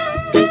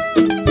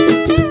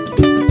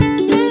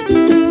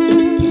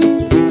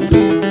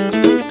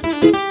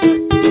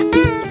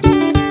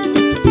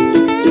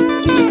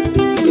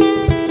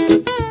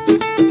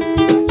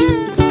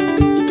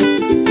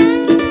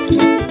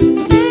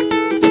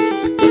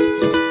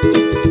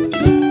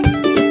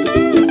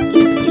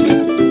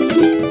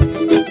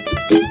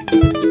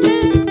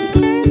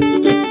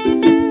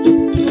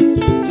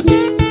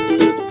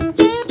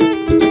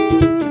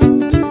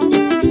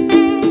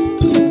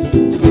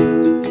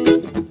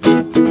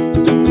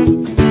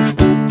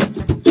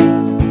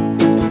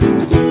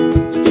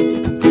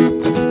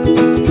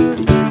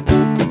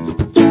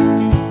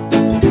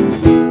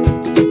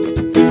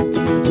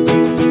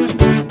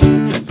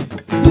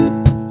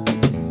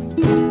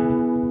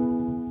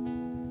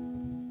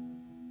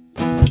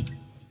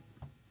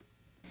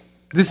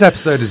 This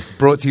episode is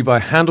brought to you by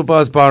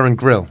Handlebars Bar and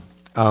Grill.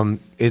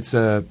 It's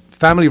a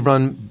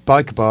family-run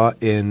biker bar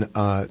in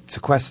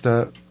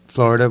Tequesta,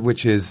 Florida,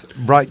 which is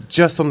right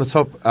just on the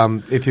top.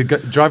 If you're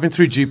driving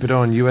through Jupiter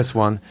on US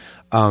 1,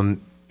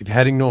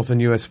 heading north on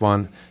US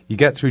 1. You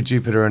get through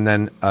Jupiter, and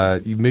then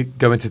you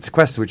go into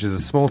Tequesta, which is a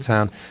small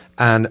town,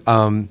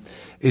 and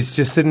it's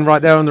just sitting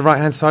right there on the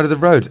right-hand side of the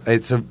road.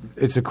 It's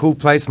a cool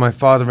place. My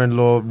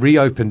father-in-law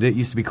reopened it. It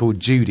used to be called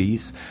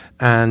Judy's,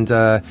 and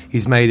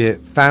he's made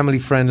it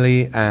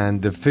family-friendly,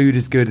 and the food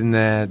is good in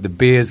there. The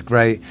beer's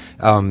great.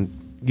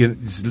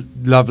 It's a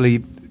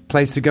lovely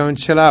place to go and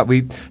chill out.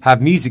 We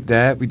have music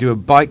there. We do a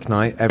bike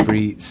night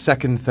every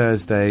second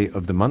Thursday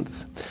of the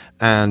month,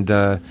 and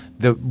the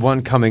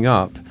one coming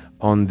up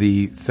on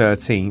the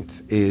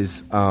 13th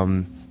is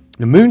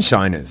the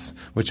Moonshiners,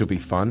 which will be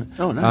fun.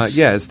 Oh, nice.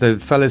 Yeah, it's the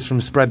fellas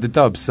from Spread the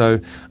Dub. So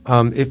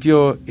if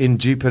you're in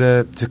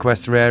Jupiter,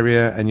 Tequesta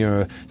area, and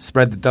you're a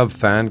Spread the Dub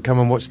fan, come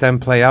and watch them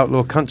play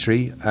Outlaw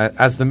Country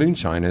as the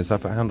Moonshiners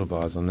up at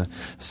Handlebars on the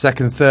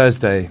second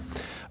Thursday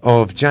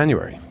of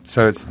January.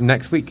 So it's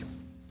next week.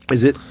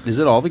 Is it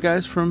all the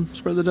guys from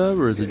Spread the Dub,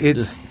 or is it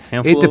just a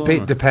handful?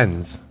 It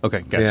depends.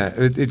 Okay, gotcha. Yeah,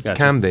 it Gotcha.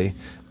 can be.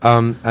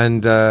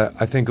 And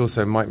I think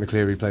also Mike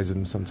McCleary plays with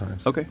them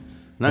sometimes. Okay,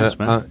 nice,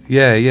 man.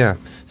 Yeah.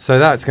 So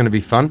that's going to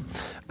be fun.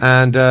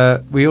 And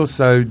we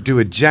also do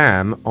a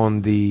jam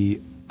on the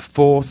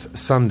fourth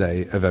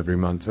Sunday of every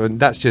month. And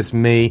that's just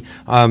me.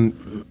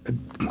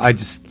 I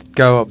just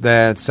go up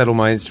there, settle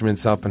my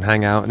instruments up and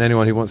hang out. And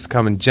anyone who wants to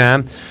come and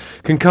jam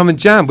can come and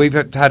jam. We've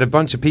had a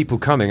bunch of people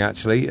coming,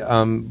 actually.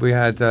 We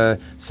had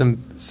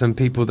some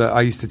people that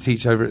I used to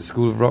teach over at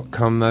School of Rock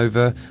come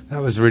over.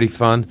 That was really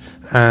fun.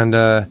 And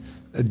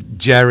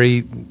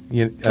Jerry,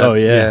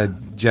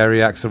 Jerry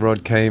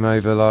Axelrod came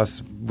over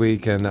last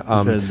week, and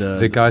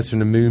the guys from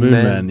the Moon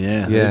Men.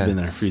 Yeah, they've been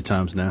there a few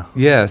times now.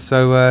 Yeah,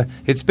 so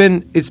it's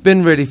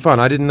been really fun.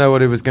 I didn't know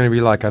what it was going to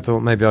be like. I thought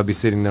maybe I'd be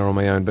sitting there on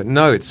my own, but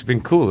no, it's been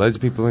cool. Loads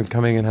of people have been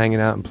coming and hanging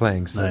out and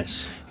playing. So,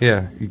 Nice.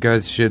 Yeah, you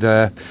guys should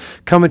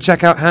come and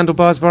check out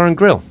Handlebars Bar and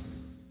Grill.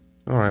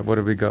 All right, what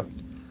have we got?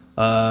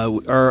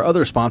 Our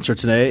other sponsor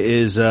today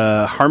is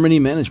Harmony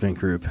Management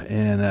Group,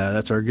 and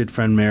that's our good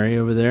friend Mary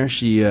over there.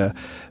 She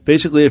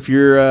basically, if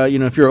you're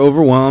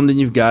overwhelmed and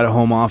you've got a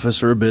home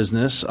office or a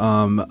business,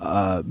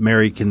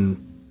 Mary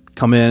can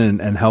come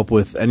in and help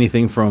with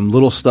anything from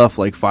little stuff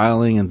like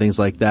filing and things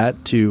like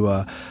that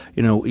to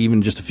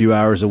even just a few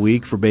hours a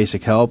week for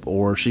basic help,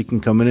 or she can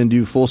come in and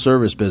do full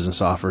service business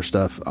offer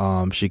stuff.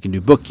 She can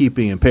do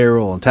bookkeeping and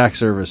payroll and tax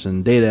service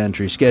and data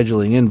entry,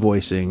 scheduling,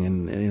 invoicing,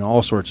 and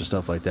all sorts of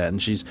stuff like that.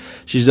 And she's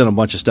done a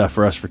bunch of stuff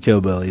for us for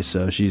Killbillies,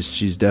 so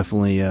she's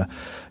definitely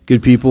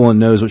good people and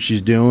knows what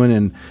she's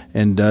doing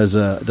and does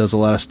a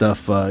lot of stuff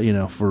for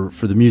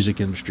the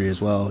music industry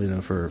as well,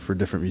 for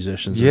different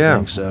musicians. Yeah.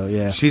 And things. So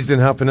yeah, She's been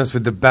helping us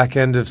with the back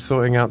end of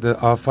sorting out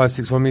our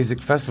 561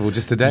 Music Festival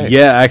just today.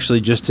 Yeah,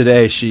 actually, just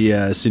today, she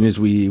as soon as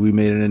we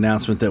made an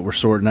announcement that we're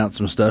sorting out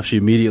some stuff, she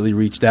immediately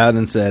reached out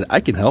and said,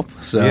 "I can help."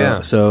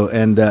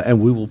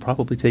 And we will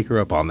probably take her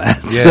up on that.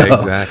 Yeah,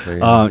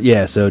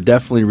 exactly. So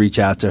definitely reach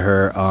out to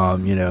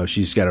her.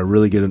 She's got a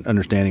really good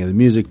understanding of the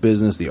music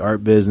business, the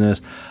art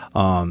business.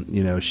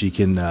 She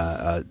can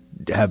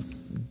have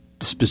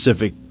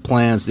specific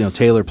plans,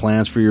 tailor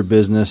plans for your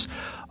business.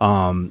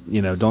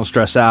 Don't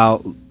stress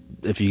out.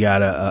 If you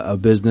got a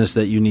business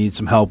that you need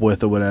some help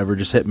with or whatever,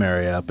 just hit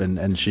Mary up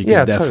and she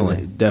can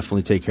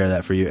definitely take care of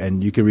that for you.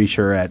 And you can reach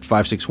her at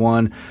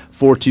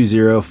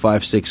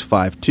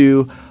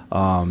 561-420-5652.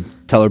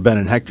 Tell her Ben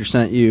and Hector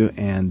sent you,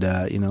 and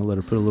let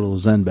her put a little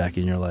zen back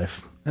in your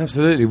life.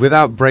 Absolutely,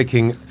 without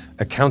breaking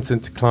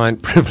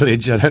accountant-client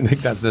privilege. I don't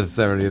think that's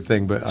necessarily a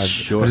thing, but I'm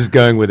just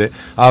going with it.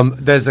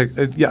 There's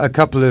a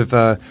couple of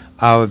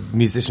our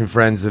musician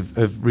friends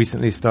have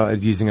recently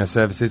started using our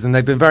services, and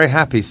they've been very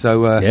happy.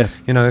 So,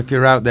 if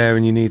you're out there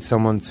and you need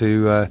someone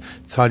to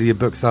tidy your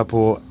books up,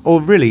 or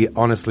really,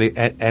 honestly,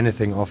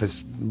 anything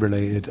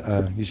office-related,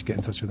 you should get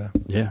in touch with her.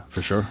 Yeah,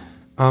 for sure.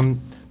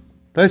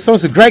 Those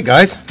songs were great,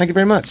 guys. Thank you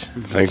very much.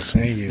 Thanks.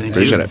 Thank you.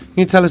 Appreciate it. Can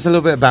you tell us a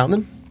little bit about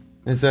them?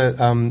 Is there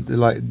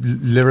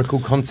lyrical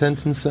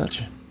content and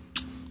such?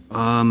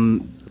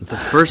 The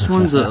first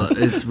one's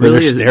it's Really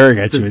really staring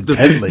at you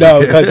intently. No,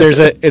 because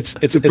it's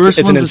the first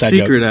an one's a inside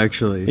secret joke.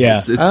 actually. Yeah.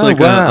 It's Oh, like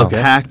wow. a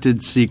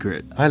pacted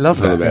secret. I love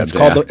that. Yeah. It's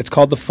called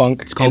the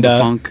Funk. It's called The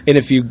Funk. And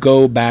if you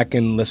go back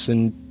and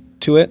listen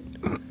to it,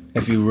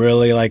 if you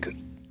really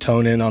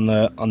tone in on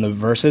the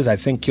verses, I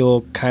think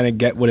you'll kind of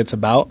get what it's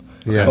about.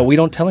 Yeah. But we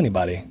don't tell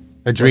anybody.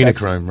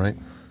 Adrenochrome, right?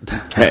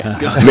 Maybe.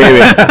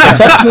 It's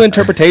up to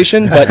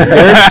interpretation, but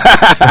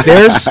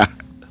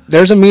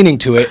there's a meaning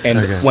to it.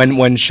 And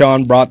when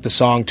Sean brought the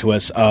song to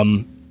us,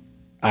 I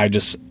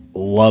just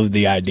love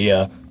the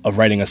idea of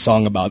writing a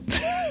song about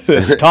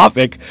this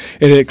topic,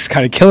 and it's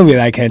kind of killing me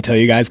that I can't tell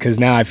you guys because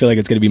now I feel like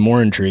it's going to be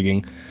more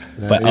intriguing.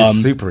 But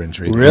It's super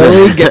intriguing.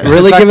 really give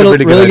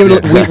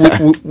That's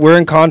it. We're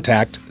in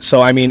contact,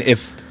 so I mean,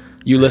 if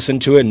you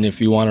listen to it and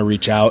if you want to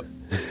reach out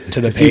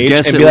to the you page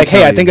guess and it, be we'll like, "Hey,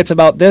 tell I you." think it's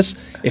about this."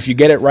 If you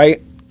get it right,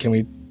 can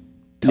we?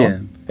 Tell Yeah.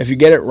 them? If you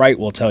get it right,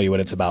 we'll tell you what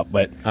it's about.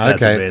 But That's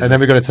Okay, amazing. and then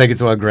we've got to take it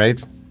to our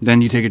graves.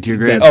 Then you take it to your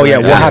grave. oh yeah,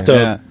 we'll have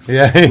to.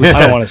 Yeah. I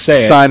don't want to say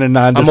it. Sign a I'm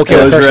non-disclosure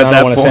okay with cursing. at I that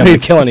don't want to say I'm going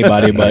point. to kill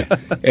anybody, but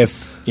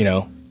if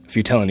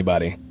you tell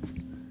anybody,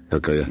 He'll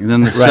kill you. And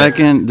then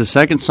the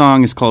second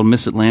song is called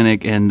Miss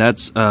Atlantic, and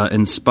that's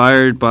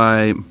inspired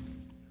by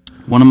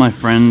one of my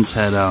friends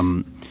had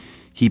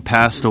he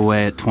passed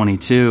away at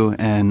 22,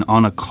 and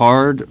on a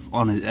card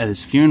at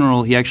his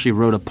funeral, he actually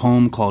wrote a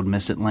poem called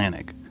Miss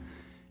Atlantic.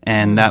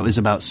 And that was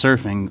about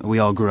surfing. We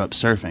all grew up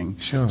surfing.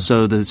 Sure.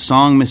 So the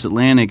song Miss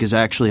Atlantic is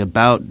actually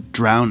about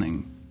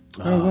drowning.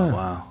 Oh,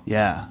 wow.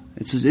 Yeah.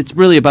 It's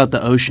really about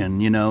the ocean,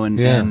 you know, and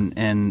Yeah.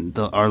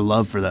 our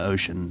love for the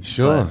ocean.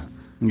 Sure. But,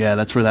 yeah,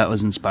 that's where that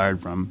was inspired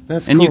from.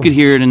 That's and you cool. could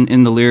hear it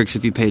in the lyrics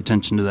if you pay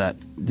attention to that,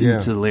 Yeah.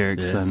 to the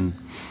lyrics. Yeah. Then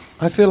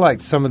I feel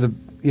like some of the,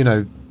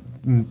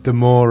 the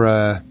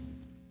more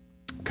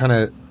kind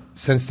of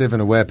sensitive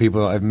and aware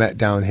people that I've met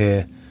down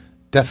here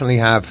definitely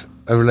have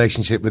a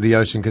relationship with the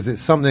ocean, because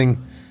it's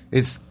something,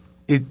 it's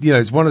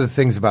one of the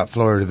things about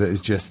Florida that is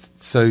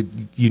just so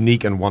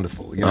unique and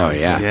wonderful. You know? Oh,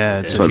 yeah. yeah,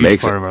 it's That's a what huge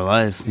makes part it. of our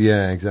life.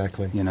 Yeah,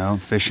 exactly. You know,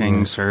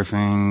 fishing,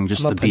 surfing,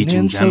 just I'm the a beach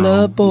in peninsula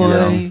general. boy.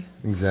 You know?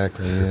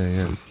 Exactly,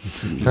 yeah.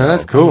 No,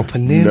 that's cool.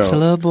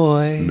 Peninsula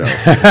boy. No.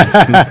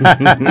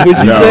 What'd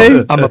you No.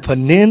 say? I'm a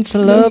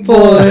peninsula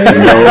boy.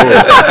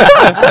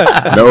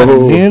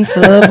 No.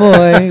 Peninsula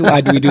boy.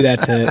 Why do we do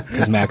that to?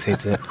 Because Max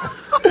hates it.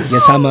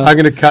 Yes, I'm I'm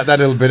going to cut that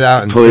little bit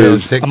out and put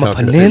Please. it on a TikTok.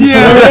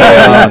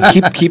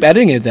 peninsula. Keep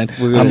editing it then.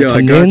 I'm a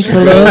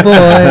peninsula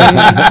boy.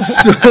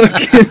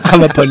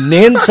 I'm a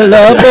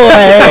peninsula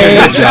boy.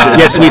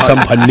 Yes, we some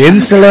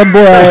peninsula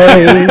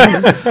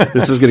boy.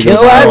 This is going to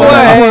Kill go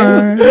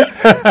white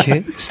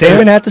boy.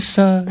 Staring at the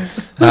sun.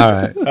 All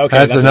right.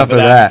 Okay, that's enough of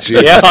that.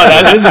 Yeah,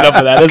 that is enough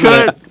of that, isn't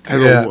it?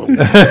 Yeah.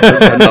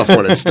 That's enough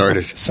when it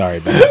started. Sorry,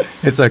 Ben.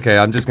 It's okay.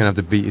 I'm just going to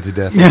have to beat you to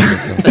death.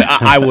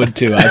 I would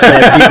too. I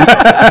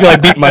feel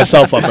like beating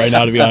myself up right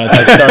now. To be honest,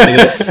 I started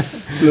it.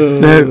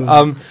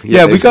 So,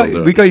 Yeah, we they still got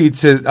do it. we got you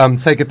to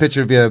take a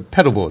picture of your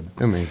pedal board,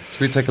 didn't we?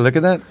 Should we take a look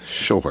at that?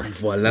 Sure.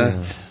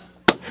 Voila.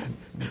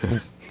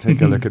 Let's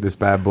take a look at this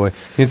bad boy.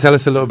 Can you tell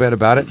us a little bit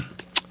about it?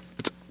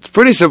 It's a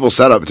pretty simple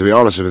setup, to be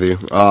honest with you.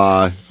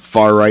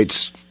 Far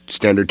right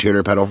standard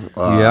tuner pedal.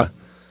 Yeah.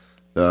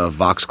 The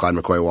Vox Clyde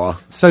McCoy wah.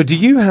 So, do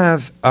you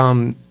have,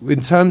 in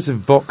terms of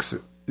Vox,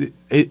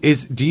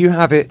 do you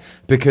have it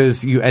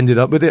because you ended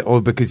up with it,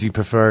 or because you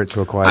prefer it to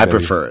a Crybaby? I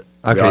prefer it.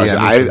 To be Okay, honest.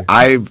 yeah,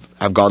 me too.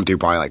 I've gone through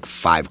probably like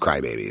 5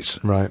 Crybabies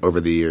Right.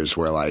 over the years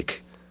where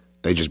like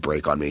they just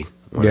break on me.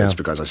 Whether Yeah. it's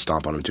because I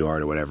stomp on them too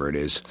hard or whatever it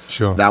is.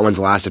 Sure. That one's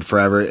lasted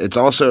forever. It's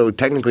also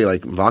technically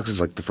like Vox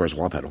is like the first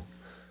wah pedal.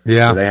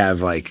 Yeah. So they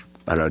have like,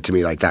 I don't know, to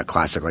me like that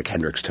classic like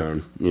Hendrix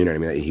tone. You know what I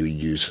mean? That he would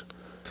use.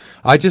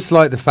 I just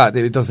like the fact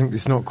that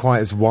it's not quite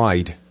as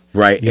wide.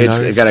 Right. You know,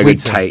 It's got a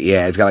good sweeter. tight.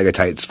 Yeah, it's got like a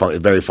tight. It's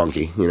very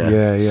funky. You know.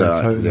 Yeah, yeah,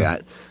 So, totally. yeah.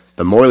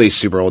 The Morley's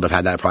super old. I've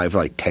had that probably for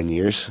like 10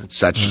 years.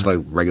 So that's just like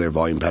regular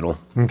volume pedal.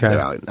 Okay.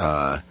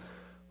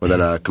 With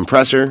then a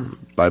compressor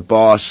by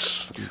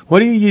Boss. What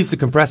do you use the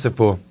compressor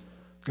for?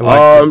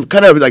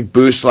 Kind of like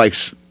boost like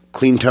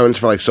clean tones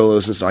for like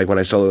solos and stuff. Like when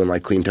I solo in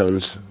like clean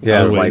tones. Yeah,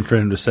 I Or, was waiting like for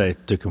him to say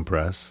to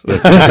compress.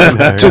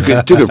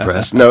 to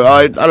compress. No,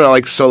 I don't know.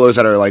 Like solos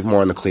that are like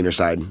more on the cleaner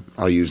side.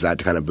 I'll use that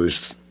to kind of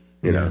boost.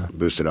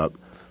 Boost it up.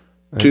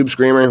 Tube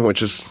Screamer,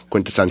 which is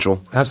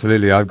quintessential.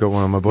 Absolutely, I've got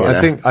one on my board.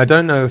 Yeah. I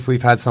don't know if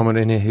we've had someone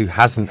in here who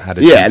hasn't had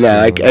a Yeah, tube no,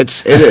 like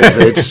screamer.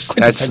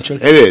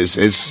 it is.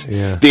 It's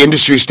Yeah. the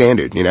industry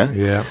standard, you know.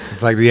 Yeah,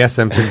 it's like the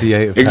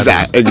SM58 of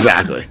pedals.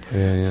 Exactly.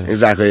 Yeah.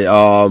 Exactly.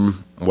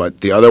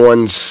 What the other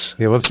ones?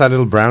 Yeah, what's that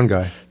little brown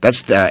guy?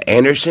 That's the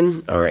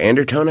Anderson or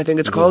Andertone, I think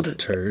it's called.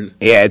 Turd.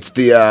 Yeah, it's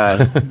the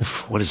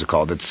what is it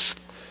called? It's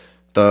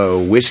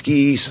the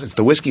whiskey. It's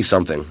the whiskey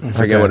something. I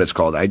forget Okay. what it's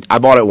called. I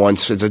bought it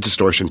once. It's a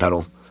distortion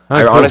pedal. Oh,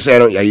 I cool. honestly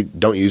I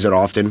don't use it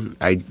often.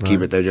 I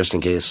keep it there just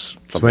in case.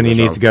 It's when you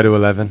need to go to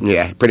 11.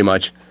 Yeah, pretty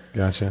much.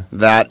 Gotcha.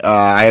 That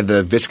I have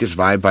the Viscous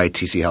Vibe by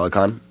TC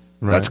Helicon.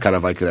 Right. That's kind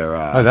of like their.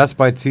 Oh, that's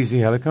by TC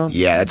Helicon?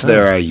 Yeah, that's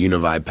their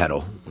Univibe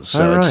pedal.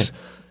 So Oh, it's right.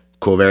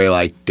 cool, very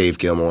like Dave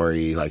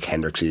Gilmore-y, like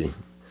Hendrixy,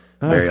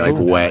 very like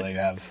cool. wet. They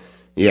have.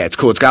 Yeah, it's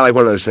cool. It's got like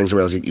one of those things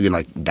where you can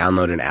like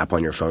download an app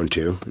on your phone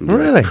too. And do,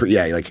 Really? Like,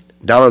 yeah, you like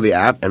download the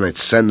app and it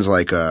sends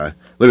like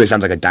literally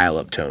sounds like a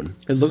dial-up tone.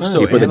 It looks You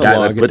so put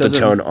analog. put it the doesn't-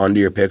 tone onto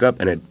your pickup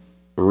and it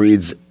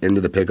reads into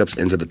the pickups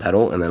into the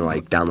pedal and then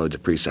like downloads a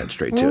preset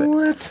straight to it.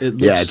 What? It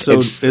looks Yeah, so.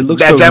 it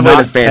looks that's so definitely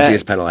not the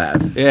fanciest tech. pedal I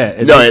have. Yeah,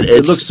 it, No, looks, it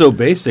it's- looks so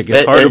basic.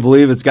 It's hard to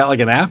believe it's got like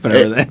an app and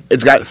everything.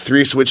 It's got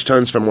 3 switch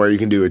tones from where you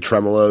can do a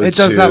tremolo. It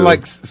does to, that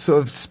like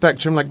sort of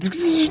spectrum, like.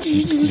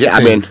 Yeah,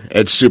 I mean,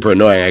 it's super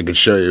annoying. I could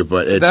show you,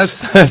 but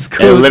it's That's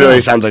cool. it as literally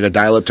well. sounds like a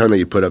dial-up tone that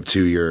you put up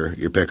to your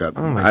pickup.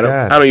 Oh my I don't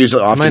God. I don't use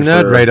it often. My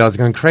nerd for, radar's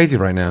going crazy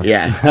right now.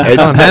 Yeah,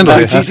 can't handle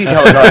it. TC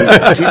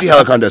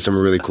Helicon does some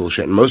really cool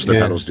shit, and most of the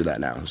Yeah. pedals do that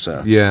now.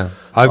 So Yeah.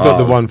 I've got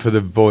the one for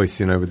the voice,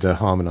 with the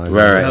harmonizer.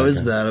 Right. How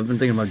is that? I've been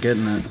thinking about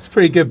getting that. It's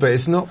pretty good, but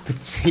it's not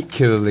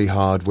particularly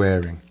hard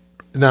wearing.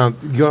 Now,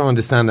 you got to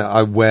understand that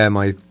I wear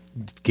my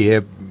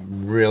gear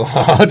real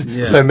hard.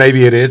 So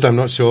maybe it is. I'm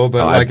not sure,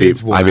 but I beat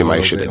it's worn out a my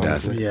little shit bit, to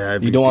death. honestly. Yeah,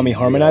 You don't want me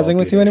harmonizing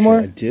with you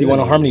anymore? You want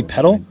a harmony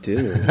pedal?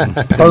 do.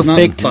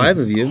 Perfect 5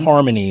 of you.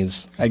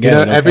 harmonies. I You get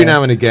know, it. every okay.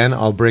 now and again,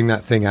 I'll bring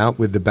that thing out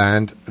with the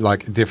band,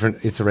 like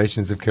different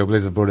iterations of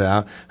Killbillies. I've brought it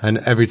out, and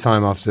every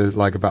time after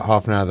like about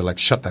half an hour, they're like,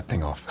 "Shut that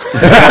thing off."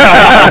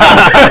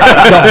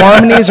 The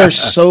harmonies are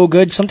so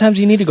good. Sometimes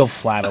you need to go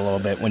flat a little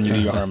bit when you do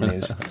your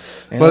harmonies.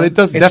 You Well, know? it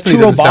does It's definitely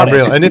too doesn't sound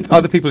robotic. real. And if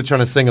other people are trying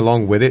to sing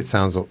along with it, it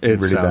sounds It really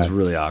sounds bad.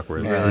 really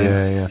awkward.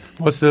 Yeah.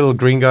 What's the little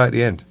green guy at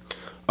the end?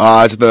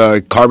 It's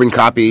the carbon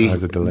copy Oh,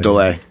 it's a delay.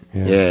 delay.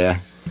 Yeah. Yeah.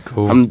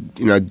 Cool.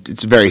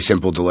 It's a very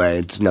simple delay.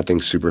 It's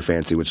nothing super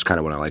fancy, which is kind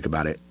of what I like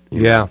about it.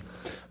 Yeah.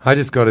 I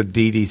just got a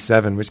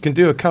DD7, which can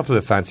do a couple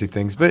of fancy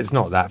things, but it's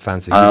not that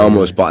fancy. I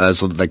almost bought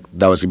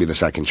that was gonna be the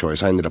second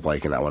choice. I ended up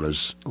liking that one. It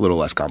was a little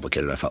less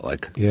complicated. I felt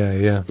like, Yeah.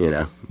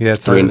 Yeah,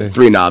 three totally.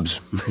 three knobs.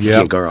 You Yeah.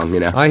 can't go wrong.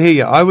 I hear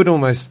you. I would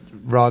almost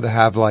rather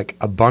have like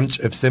a bunch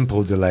of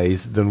simple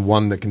delays than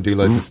one that can do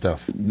loads of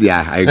stuff.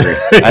 Yeah, I agree.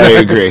 I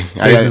agree.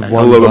 I Just got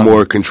one a little button.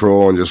 more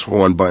control and just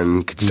one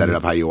button could set it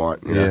up how you want.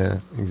 You know? Yeah,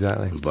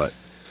 exactly. But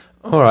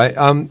All right.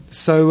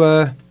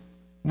 So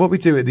what we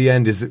do at the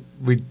end is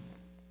we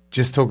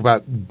just talk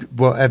about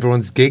what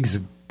everyone's gigs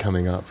are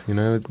coming up. You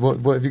know,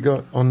 what have you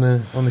got on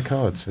the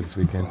cards for this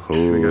weekend?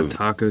 We got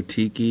Taco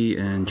Tiki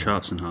and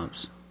Chops and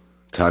Hops.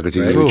 Taco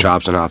Tiki, Cool.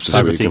 Chops and Hops this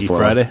Taco week. Tiki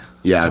Friday?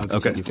 Yeah.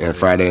 Okay. Yeah,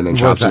 Friday and then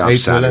What's Chops that, and 8 Hops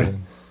to Saturday.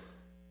 11?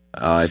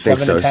 I think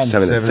 7 so. to 10.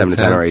 7 to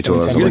 10 or 8 to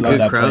 11. 7 to 10. You I get a love good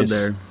that crowd place.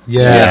 there.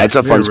 Yeah, it's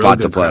a We had fun real spot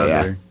good to play. crowd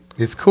Yeah. there.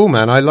 It's cool,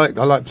 man. I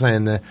like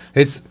playing there.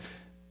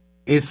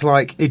 It's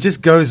like it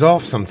just goes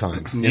off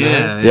sometimes. You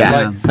know?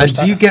 Yeah. Like, and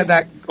do you get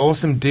that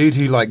awesome dude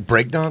who like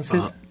break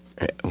dances?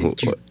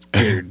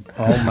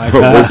 Oh my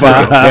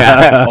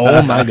god!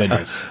 Oh my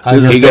goodness!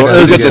 There's a He story,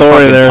 gets there's a fucking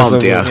story there.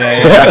 pumped, somewhere.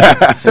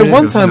 yeah. So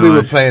one time we No.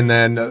 were playing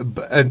there,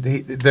 and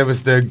there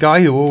was the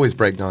guy who always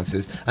break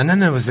dances, and then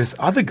there was this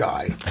other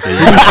guy who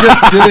was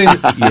just doing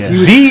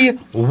the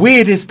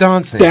weirdest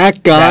dancing.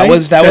 That guy. That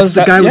was that's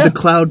the that- guy yeah. with the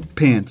cloud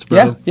pants,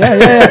 bro.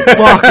 Yeah.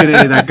 Fucking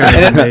A, that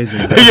guy is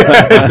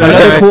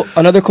amazing.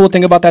 Another cool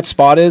thing about that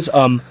spot is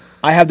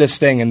I have this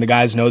thing, and the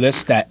guys know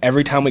this, that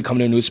every time we come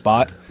to a new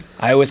spot,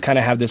 I always kind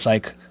of have this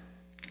like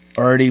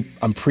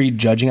I'm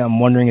prejudging. I'm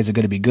wondering, is it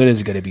going to be good? Is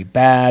it going to be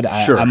bad?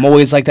 Sure. I'm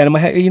always like that in my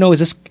head. You know, is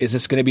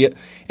this going to be?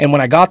 And when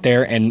I got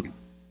there, and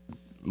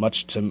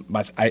much to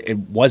my, it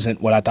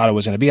wasn't what I thought it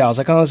was going to be. I was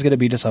like, oh, it's going to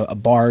be just a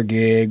bar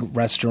gig,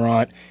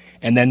 restaurant.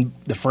 And then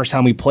the first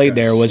time we played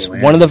there was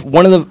one of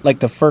the like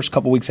the first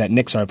couple weeks that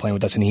Nick started playing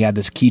with us, and he had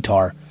this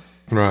keytar.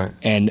 Right.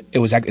 And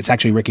it's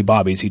actually Ricky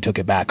Bobby's. He took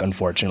it back,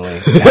 unfortunately.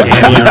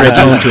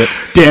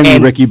 Damn you,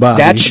 And Ricky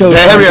Bobby. That show, Of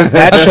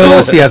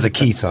course he has a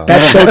keytar. that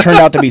show turned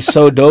out to be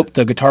so dope.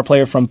 The guitar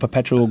player from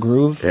Perpetual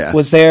Groove Yeah.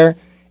 was there,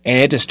 and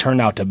it just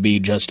turned out to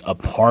be just a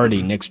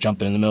party. Nick's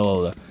jumping in the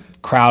middle of the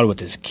crowd with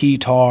his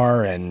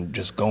keytar and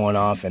just going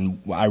off. And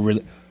I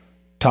really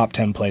top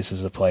 10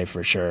 places to play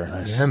for sure.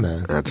 Yeah,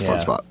 man. That's a Yeah.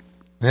 fun spot.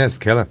 Yeah, it's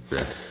killer.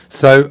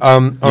 So,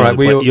 all right,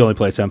 You only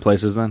play 10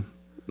 places then?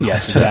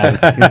 Yes,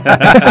 exactly.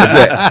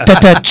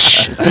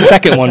 The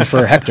second one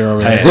for Hector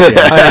over there.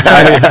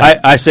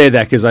 I say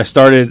that because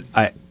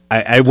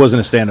I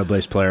wasn't a stand-up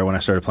bass player when I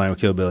started playing with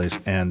Killbillies,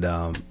 and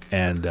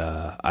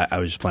I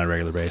was just playing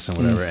regular bass and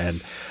whatever.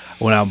 And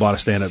I went out and bought a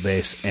stand-up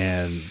bass,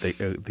 and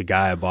the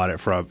guy I bought it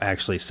from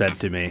actually said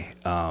to me,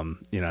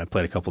 I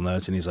played a couple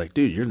notes, and he's like,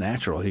 "Dude, you're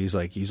natural." He's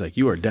like,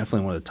 "You are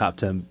definitely one of the top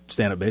 10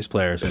 stand-up bass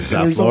players in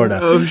South Florida."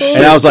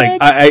 And I was like,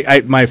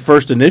 I my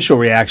first initial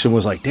reaction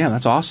was like, "Damn,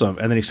 that's awesome."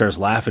 And then he starts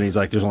laughing. He's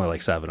like, "There's only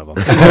like 7 of them."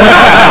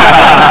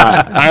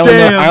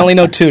 I only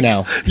know 2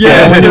 now. Dylan,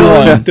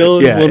 Yeah,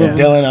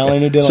 Dylan. I only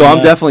knew Dylan. So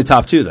I'm definitely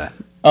top 2 then.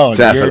 Oh,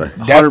 Definitely.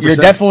 You're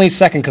definitely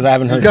second because I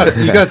haven't heard.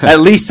 you got At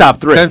least top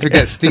 3. don't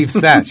forget Steve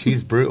Satch.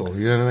 He's brutal.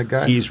 You know that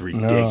guy? He's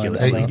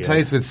ridiculously He good.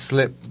 plays with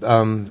Slip,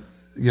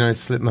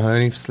 Slip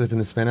Mahoney, Slip in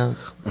the Spin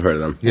Outs. I've heard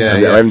of them. Yeah, I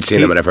haven't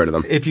seen them, but I've heard of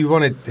them. If you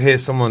want to hear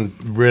someone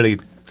really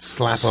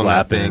slap on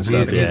that Slapping thing, and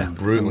stuff, he's yeah.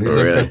 brutal. He's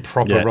Really? a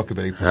proper Yeah.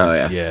 rockabilly player. Oh,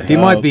 yeah. Yeah. He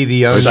might be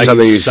the only. Something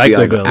you see,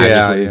 like, Psychobilly.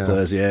 Yeah, He yeah.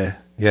 plays, yeah.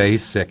 Yeah,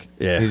 he's sick.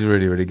 Yeah. He's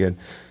really, really good.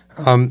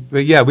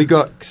 But yeah, we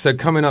got so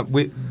coming up.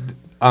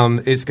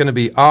 It's going to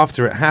be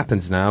after it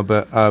happens now,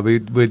 but we're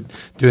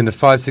doing the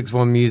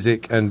 561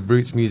 music and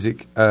Roots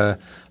music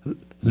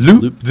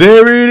loop.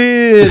 There it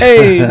is.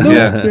 Hey,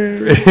 yeah.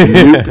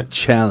 Loop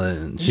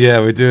challenge. Yeah,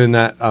 we're doing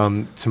that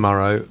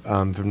tomorrow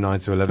from 9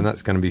 to 11.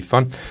 That's going to be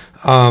fun.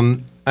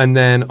 And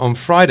then on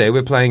Friday,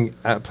 we're playing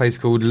at a place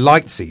called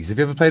Lightseas. Have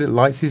you ever played at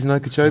Lightseas in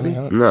Okeechobee?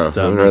 No, I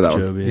haven't heard that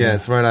one. Yeah,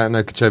 it's right out in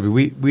Okeechobee.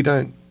 We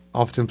don't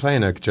often play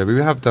in Okeechobee.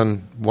 We have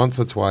done once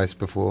or twice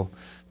before,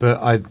 but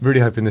I'm really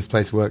hoping this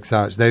place works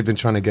out. They've been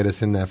trying to get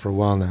us in there for a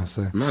while now.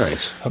 So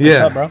Nice. Hook us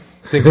up, bro.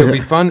 I think it'll be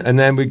fun. And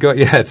then we got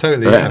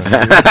totally. Yeah.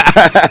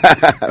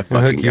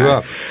 We'll hook you guy.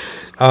 up.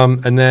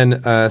 And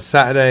then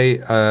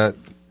Saturday,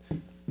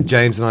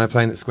 James and I are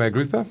playing at Square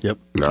Grouper. Yep.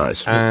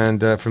 Nice.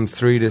 And from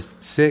 3 to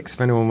 6,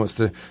 if anyone wants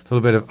a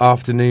little bit of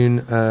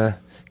afternoon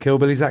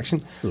Killbillies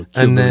action. Little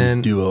And Killbillies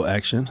then duo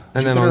action.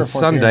 And then Jupiter on or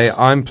Fort Sunday, Pierce?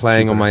 I'm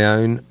playing on my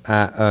own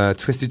at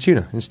Twisted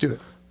Tuna in Stewart.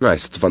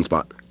 Nice. It's a fun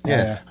spot.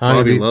 Yeah. I'm gonna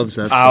Bobby be- loves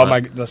that. Oh spot.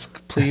 my!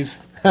 Please.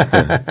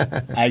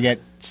 I get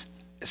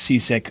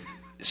seasick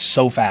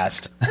so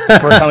fast.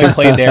 First time we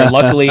played there,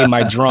 luckily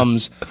my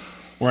drums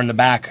were in the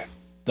back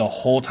the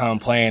whole time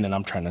playing, and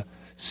I'm trying to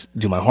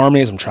do my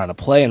harmonies. I'm trying to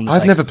play, and I'm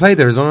just I've never played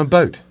there. It's on a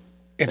boat.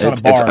 It's on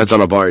a bar. It's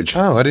on a barge.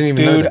 Oh, I didn't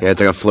even know Dude. that. Yeah,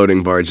 it's like a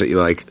floating barge that you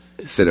like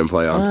sit and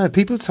play on.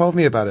 People told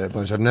me about it a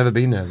bunch. I've never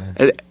been there.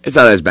 Though. It's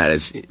not as bad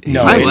as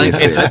No, I, it's- like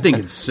it's- it. I think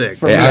it's sick.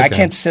 For Yeah, me, I okay.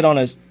 can't sit on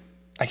a.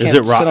 I can't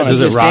it rock- sit on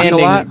does a it rock a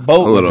standing lot? boat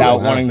A little without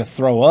bit, wanting to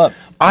throw up.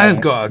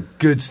 I've got a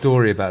good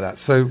story about that.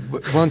 So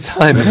one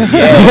time, one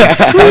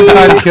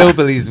time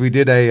Killbillies, we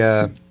did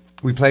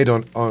we played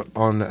on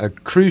a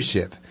cruise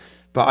ship,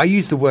 but I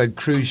used the word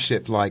cruise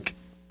ship like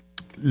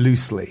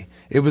loosely.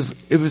 It was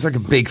like a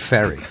big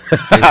ferry.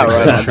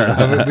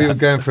 And we were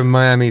going from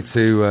Miami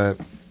to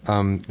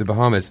the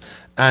Bahamas,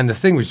 and the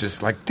thing was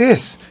just like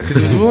this because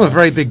it was all a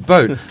very big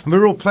boat, and we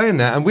were all playing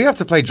there, and we have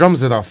to play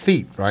drums with our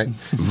feet, right?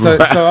 So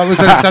I was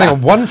only standing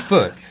on one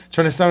foot.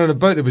 Trying to stand on a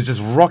boat that was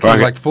just rocking Right.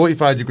 like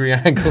 45-degree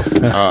angles.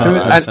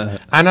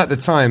 And at the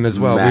time as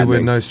well, we were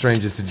maddening. no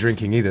strangers to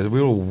drinking either.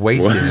 We were all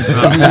wasted.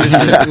 And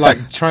just,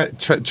 like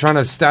trying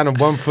to stand on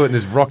one foot in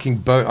this rocking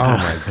boat. Oh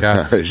my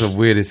God. It's the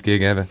weirdest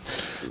gig ever.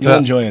 You'll But-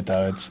 enjoy it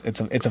though.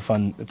 It's a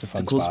fun It's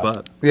a cool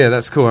spot. Yeah,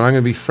 that's cool. And I'm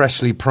going to be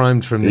freshly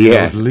primed from the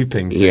Yeah. old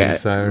looping thing, Yeah.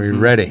 so we're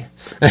ready.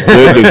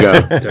 Good to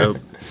go. Dope.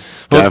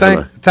 Well,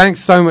 Definitely. thanks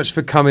so much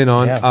for coming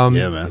on. Yeah.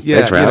 Yeah, man. Yeah,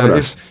 Thanks for you know, having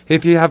us.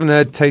 If you haven't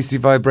heard Tasty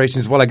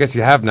Vibrations, well, I guess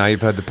you have now.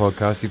 You've heard the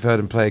podcast. You've heard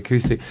them play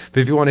acoustic. But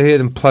if you want to hear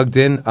them plugged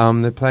in,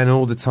 they're playing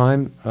all the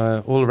time,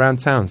 all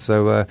around town.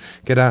 So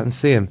get out and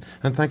see them.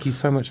 And thank you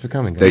so much for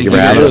coming, guys. Thank you for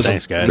Thank having you. us.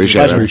 Thanks, guys.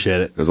 Appreciate it. Appreciate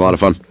it. It was a lot of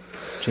fun.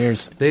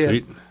 Cheers. See ya.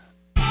 Sweet.